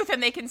just- tooth,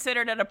 and they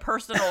considered it a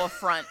personal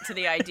affront to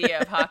the idea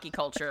of hockey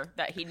culture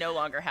that he no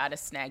longer had a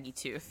snaggy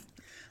tooth.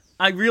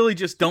 I really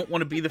just don't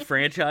want to be the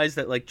franchise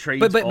that like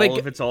trades But- all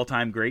of its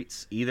all-time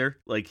greats either.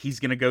 Like he's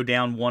gonna go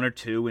down 1 or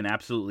 2 in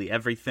absolutely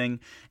everything,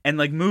 and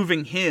like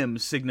moving him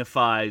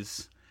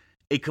signifies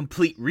a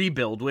complete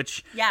rebuild.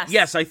 Which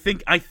yes, I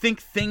think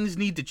things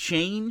need to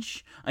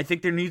change. I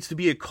think there needs to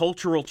be a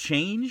cultural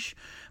change.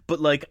 But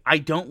like I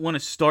don't want to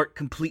start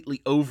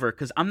completely over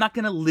because I'm not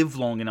gonna live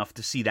long enough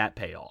to see that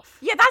pay off.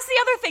 Yeah, that's the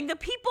other thing. The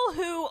people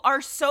who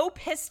are so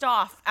pissed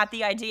off at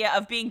the idea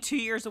of being 2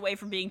 years away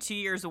from being 2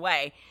 years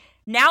away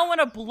now want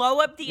to blow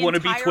up the Wanna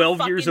be entire 12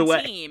 fucking years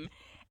away. team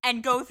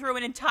and go through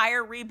an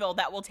entire rebuild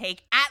that will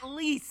take at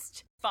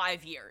least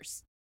 5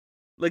 years.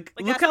 Like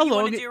Like look that's how what you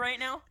long want to it, do right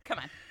now? Come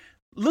on.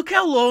 look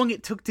how long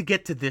it took to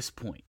get to this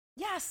point.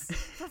 Yes. For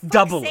fuck's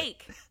Double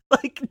sake. it.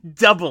 Like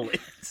double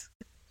it.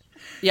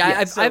 Yeah,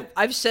 Yeah,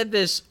 I've said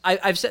this.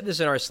 I've said this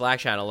in our Slack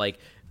channel. Like,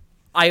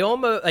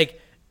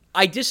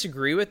 I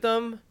disagree with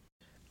them,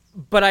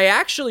 but I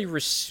actually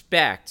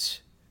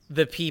respect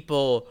the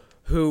people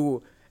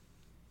who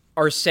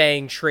are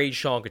saying trade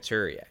Sean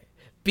Couturier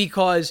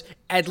because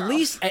at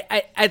least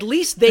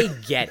they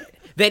get it.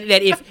 That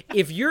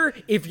if you're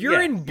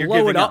Yeah, in you're blow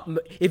it giving up up.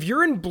 if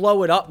you're in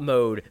blow it up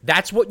mode,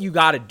 that's what you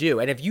got to do.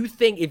 And if you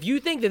think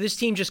that this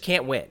team just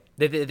can't win,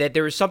 that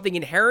there is something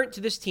inherent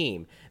to this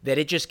team that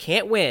it just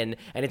can't win,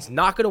 and it's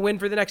not going to win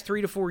for the next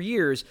 3 to 4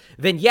 years,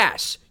 then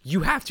yes,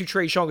 you have to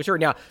trade Sean Couturier.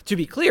 Now, to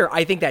be clear,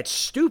 I think that's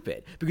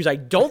stupid because I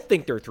don't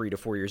think they're 3 to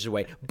 4 years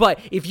away. But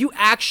if you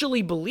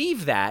actually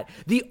believe that,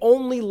 the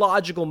only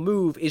logical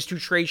move is to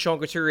trade Sean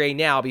Couturier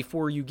now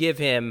before you give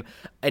him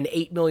an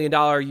 $8 million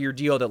a year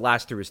deal that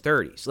lasts through his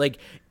 30s. Like,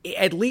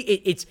 at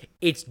least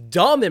it's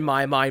dumb in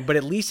my mind, but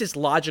at least it's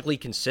logically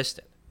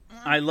consistent.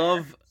 I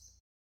love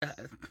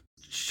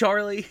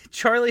Charlie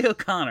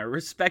O'Connor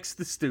respects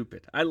the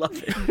stupid. I love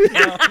it. You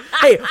know?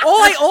 Hey,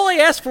 all I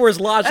ask for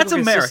is logical That's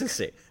America.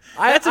 consistency.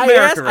 That's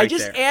America I right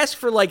just there. ask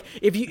for, like,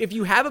 if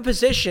you have a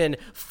position,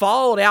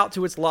 follow it out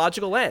to its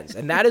logical ends,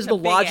 and that is the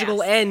Big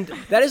logical ass. end.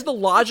 That is the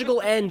logical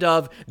end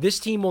of this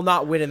team will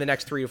not win in the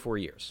next 3 or 4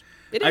 years.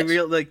 It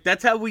is.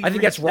 That's how we. I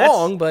think that's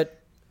wrong, but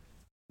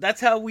That's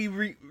how we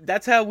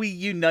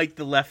unite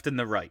the left and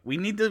the right. We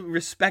need to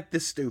respect the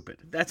stupid.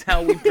 That's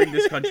how we bring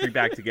this country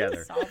back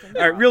together. Solving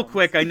All right, real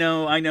problems. quick. I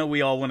know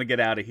we all want to get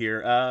out of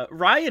here.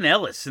 Ryan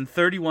Ellis in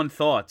 31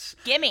 Thoughts.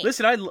 Gimme.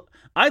 Listen,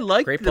 I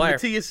liked Great the player.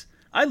 Matthias.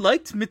 I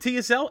liked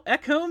Matthias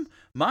Ekholm.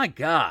 My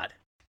God,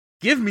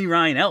 give me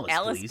Ryan Ellis,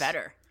 Ellis please.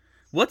 better.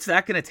 What's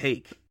that going to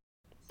take?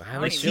 I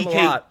would Like assume a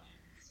TK lot.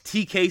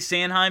 TK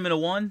Sanheim in a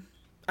 1?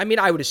 I mean,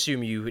 I would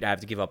assume you would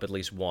have to give up at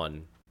least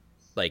one,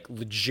 like,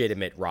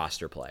 legitimate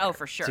roster player. Oh,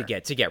 for sure. To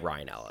get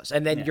Ryan Ellis,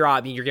 and then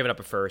you're giving up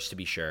a first to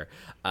be sure,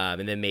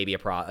 and then maybe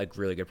a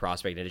really good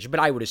prospect in addition.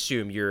 But I would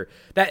assume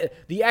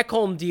that the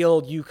Ekholm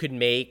deal you could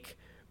make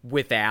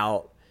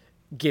without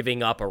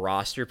giving up a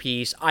roster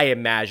piece. I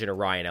imagine a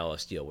Ryan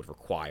Ellis deal would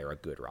require a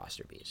good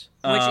roster piece.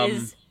 Which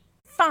is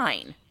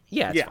fine.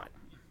 Yeah, it's Yeah. fine.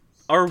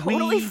 Are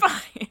Totally we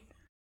fine.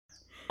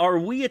 are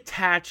we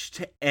attached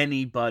to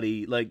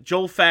anybody like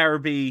Joel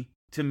Farabee?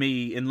 To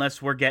me,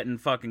 unless we're getting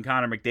fucking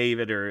Connor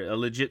McDavid or a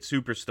legit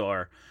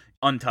superstar,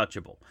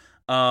 untouchable.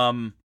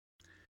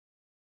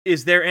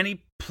 Is there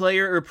any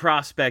player or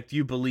prospect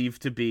you believe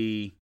to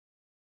be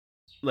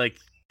like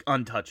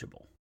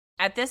untouchable?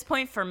 At this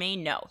point, for me,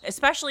 no.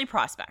 Especially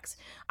prospects.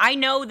 I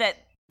know that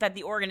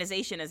the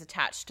organization is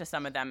attached to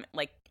some of them.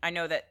 Like, I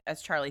know that,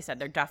 as Charlie said,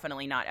 they're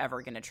definitely not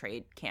ever going to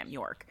trade Cam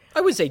York.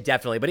 I would say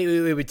definitely, but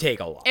it would take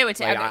a lot. It would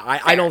take- Like, okay, I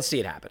fair. don't see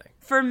it happening.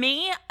 For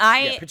me,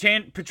 Yeah,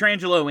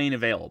 Pietrangelo ain't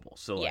available,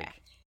 so like. Yeah.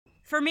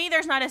 For me,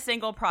 there's not a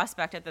single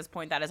prospect at this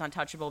point that is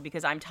untouchable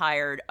because I'm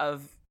tired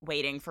of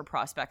waiting for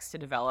prospects to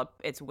develop.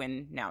 It's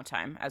win now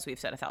time, as we've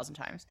said 1,000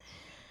 times.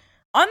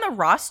 On the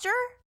roster,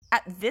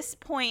 at this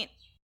point,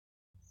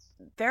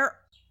 there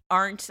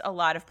aren't a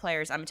lot of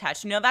players I'm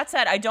attached to. Now, that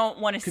said, I don't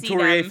want to see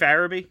Couturier them.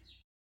 Farabee.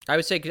 I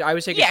would say Yeah,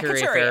 Couturier,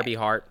 Couturier. Farabee,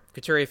 Hart.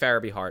 Couturier,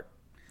 Farabee, Hart.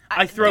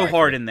 I throw they're-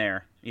 Hart in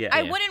there. Yeah.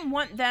 I wouldn't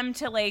want them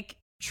to, like,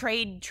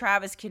 trade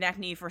Travis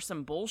Konechny for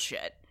some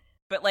bullshit.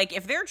 But, like,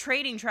 if they're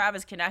trading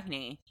Travis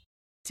Konechny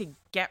to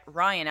get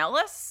Ryan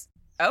Ellis,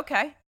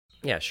 okay.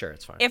 Yeah, sure,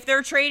 it's fine. If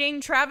they're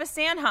trading Travis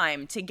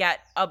Sanheim to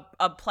get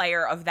a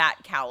player of that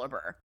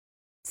caliber,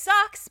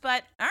 sucks,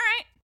 but all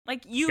right.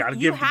 Like, you Gotta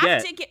give to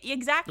have get. to get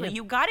exactly.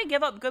 You got to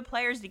give up good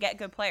players to get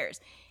good players.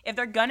 If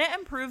they're gonna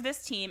improve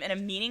this team in a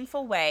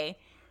meaningful way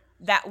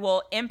that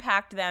will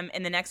impact them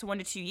in the next 1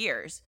 to 2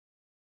 years,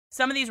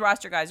 some of these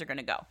roster guys are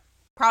gonna go.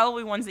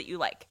 Probably ones that you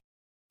like,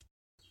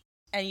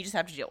 and you just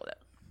have to deal with it.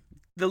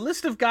 The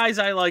list of guys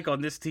I like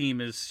on this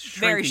team is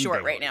Very shrinking short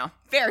daily. right now.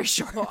 Very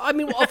short. Well, I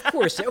mean, well, of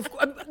course,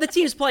 the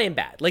team's playing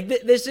bad. Like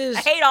this is.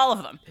 I hate all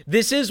of them.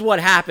 This is what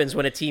happens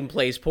when a team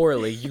plays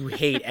poorly. You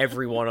hate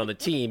everyone on the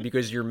team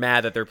because you're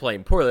mad that they're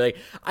playing poorly.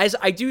 Like,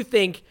 I do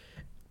think,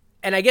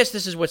 and I guess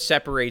this is what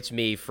separates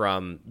me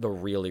from the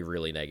really,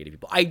 really negative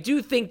people. I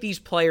do think these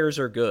players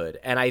are good,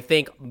 and I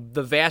think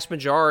the vast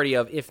majority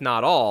of, if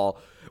not all,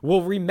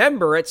 will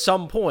remember at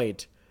some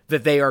point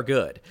that they are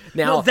good.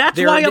 Now, That's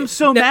why I'm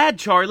so mad,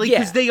 Charlie,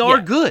 because they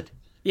are good.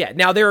 Yeah,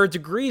 now there are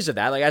degrees of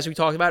that. Like, as we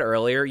talked about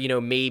earlier,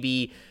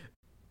 maybe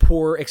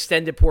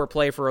extended poor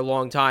play for a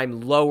long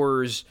time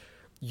lowers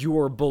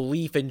your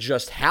belief in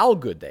just how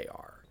good they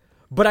are.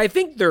 But I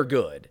think they're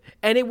good,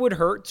 and it would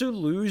hurt to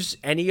lose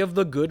any of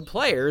the good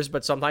players,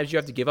 but sometimes you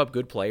have to give up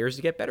good players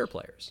to get better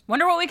players.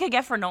 Wonder what we could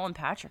get for Nolan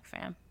Patrick,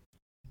 fam.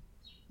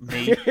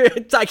 Me.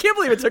 I can't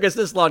believe it took us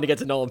this long to get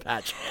to Nolan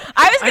Patrick.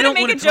 I was going to don't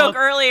make wanna a joke talk-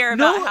 earlier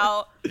No. about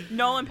how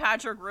Nolan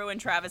Patrick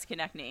ruined Travis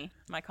Konechny,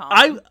 my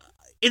comment.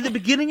 In the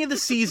beginning of the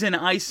season,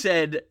 I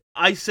said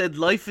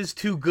life is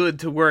too good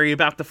to worry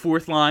about the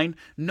fourth line.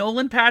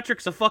 Nolan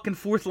Patrick's a fucking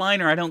fourth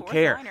liner. I don't Fourth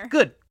care. liner.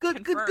 Good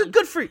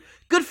Confirmed.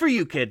 Good for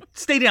you, kid.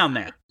 Stay down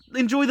there.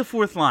 Enjoy the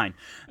fourth line.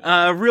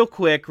 Real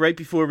quick, right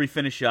before we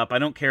finish up, I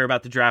don't care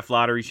about the draft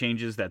lottery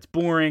changes. That's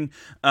boring.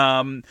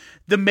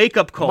 The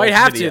makeup call. Might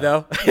have video. to,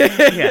 though.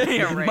 Yeah,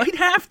 Yeah, right. might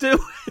have to.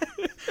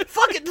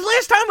 Fuck it. The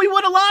last time we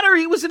won a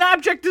lottery, it was an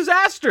abject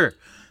disaster.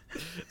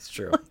 It's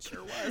true.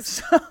 Sure was.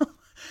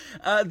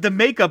 So, the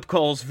makeup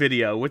calls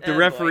video with the Oh,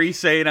 referee boy.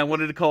 saying I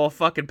wanted to call a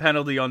fucking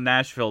penalty on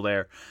Nashville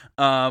there.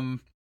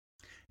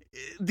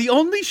 The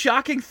only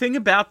shocking thing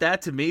about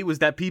that to me was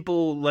that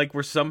people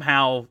were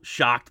somehow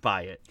shocked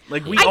by it.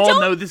 Like, we I all don't-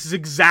 know this is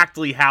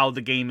exactly how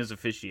the game is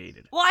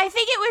officiated. Well, I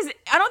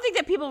don't think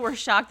that people were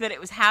shocked that it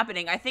was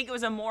happening. I think it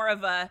was more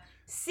of a,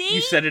 see?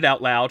 You said it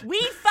out loud. We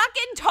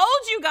fucking told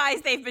you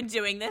guys they've been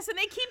doing this, and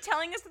they keep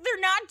telling us that they're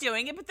not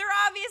doing it, but they're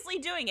obviously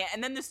doing it.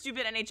 And then the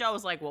stupid NHL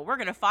was like, well, we're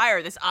going to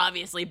fire this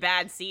obviously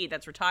bad seed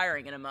that's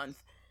retiring in a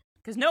month.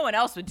 Because no one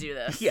else would do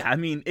this. Yeah, I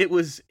mean, it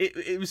was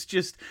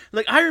just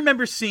I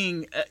remember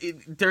seeing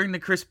during the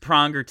Chris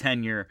Pronger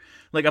tenure,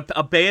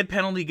 a bad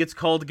penalty gets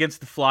called against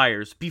the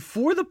Flyers.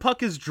 Before the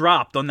puck is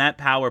dropped on that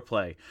power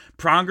play,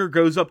 Pronger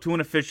goes up to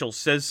an official,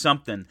 says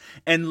something,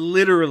 and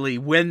literally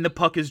when the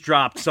puck is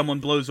dropped, someone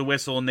blows a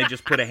whistle and they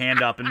just put a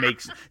hand up and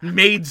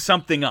made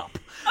something up.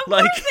 Of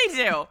course they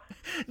do.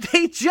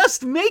 They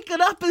just make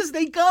it up as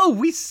they go.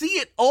 We see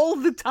it all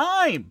the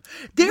time.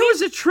 There was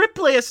a trip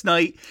last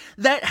night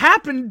that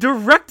happened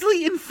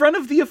directly in front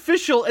of the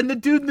official, and the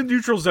dude in the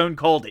neutral zone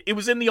called it. It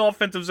was in the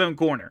offensive zone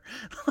corner.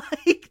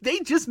 They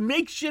just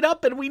make shit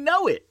up, and we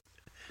know it.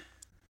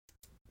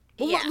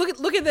 Well, Yeah.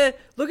 look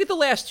at the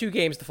last two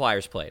games the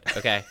Flyers played.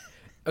 Okay,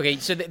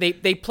 so they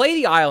play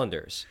the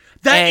Islanders.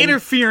 That and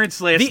interference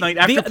last night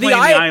after the playing the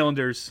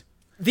Islanders.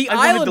 The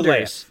I wanted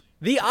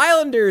to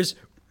Islanders,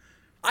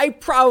 I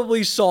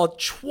probably saw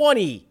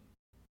 20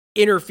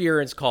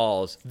 interference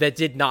calls that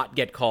did not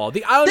get called.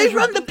 The Islanders They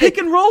run the pick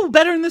and roll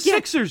better than the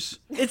Sixers.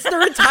 It's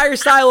their entire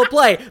style of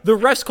play. The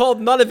refs called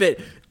none of it.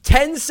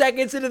 10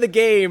 seconds into the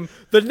game,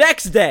 the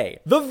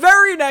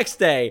very next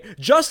day,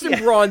 Justin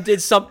Braun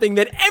did something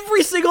that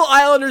every single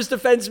Islanders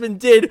defenseman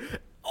did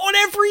on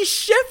every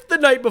shift the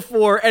night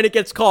before, and it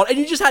gets called. And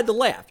you just had to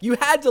laugh. You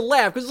had to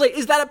laugh because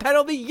is that a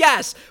penalty?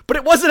 Yes, but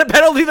it wasn't a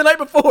penalty the night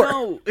before.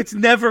 No, it's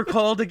never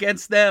called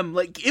against them.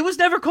 It was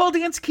never called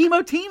against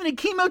Chemo Teaman, and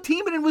Chemo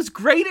Teaman was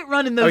great at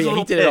running those little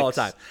he did it all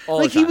the picks. time. All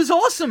the He time. was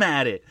awesome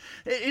at it.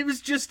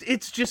 It's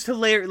just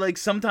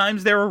hilarious.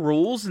 Sometimes there are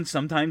rules and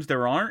sometimes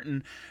there aren't.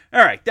 And all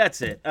right, that's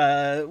it.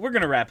 We're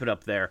gonna wrap it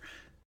up there.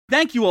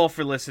 Thank you all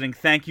for listening.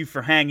 Thank you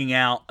for hanging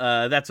out.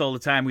 That's all the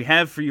time we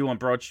have for you on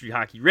Broad Street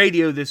Hockey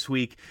Radio this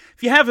week.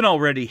 If you haven't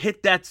already,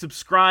 hit that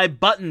subscribe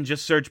button.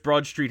 Just search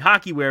Broad Street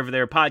Hockey wherever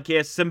there are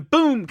podcasts, and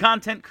boom,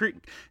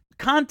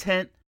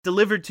 content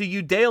delivered to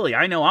you daily.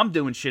 I know I'm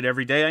doing shit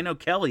every day. I know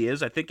Kelly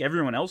is. I think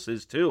everyone else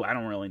is too. I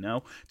don't really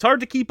know. It's hard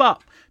to keep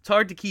up.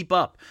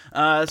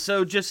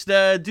 So just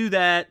do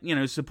that.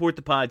 Support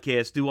the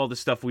podcast. Do all the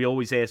stuff we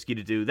always ask you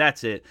to do.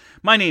 That's it.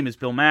 My name is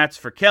Bill Matz.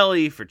 For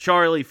Kelly, for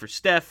Charlie, for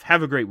Steph.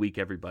 Have a great week,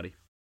 everybody.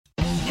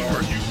 Are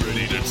you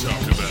ready to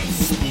talk about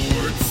sports?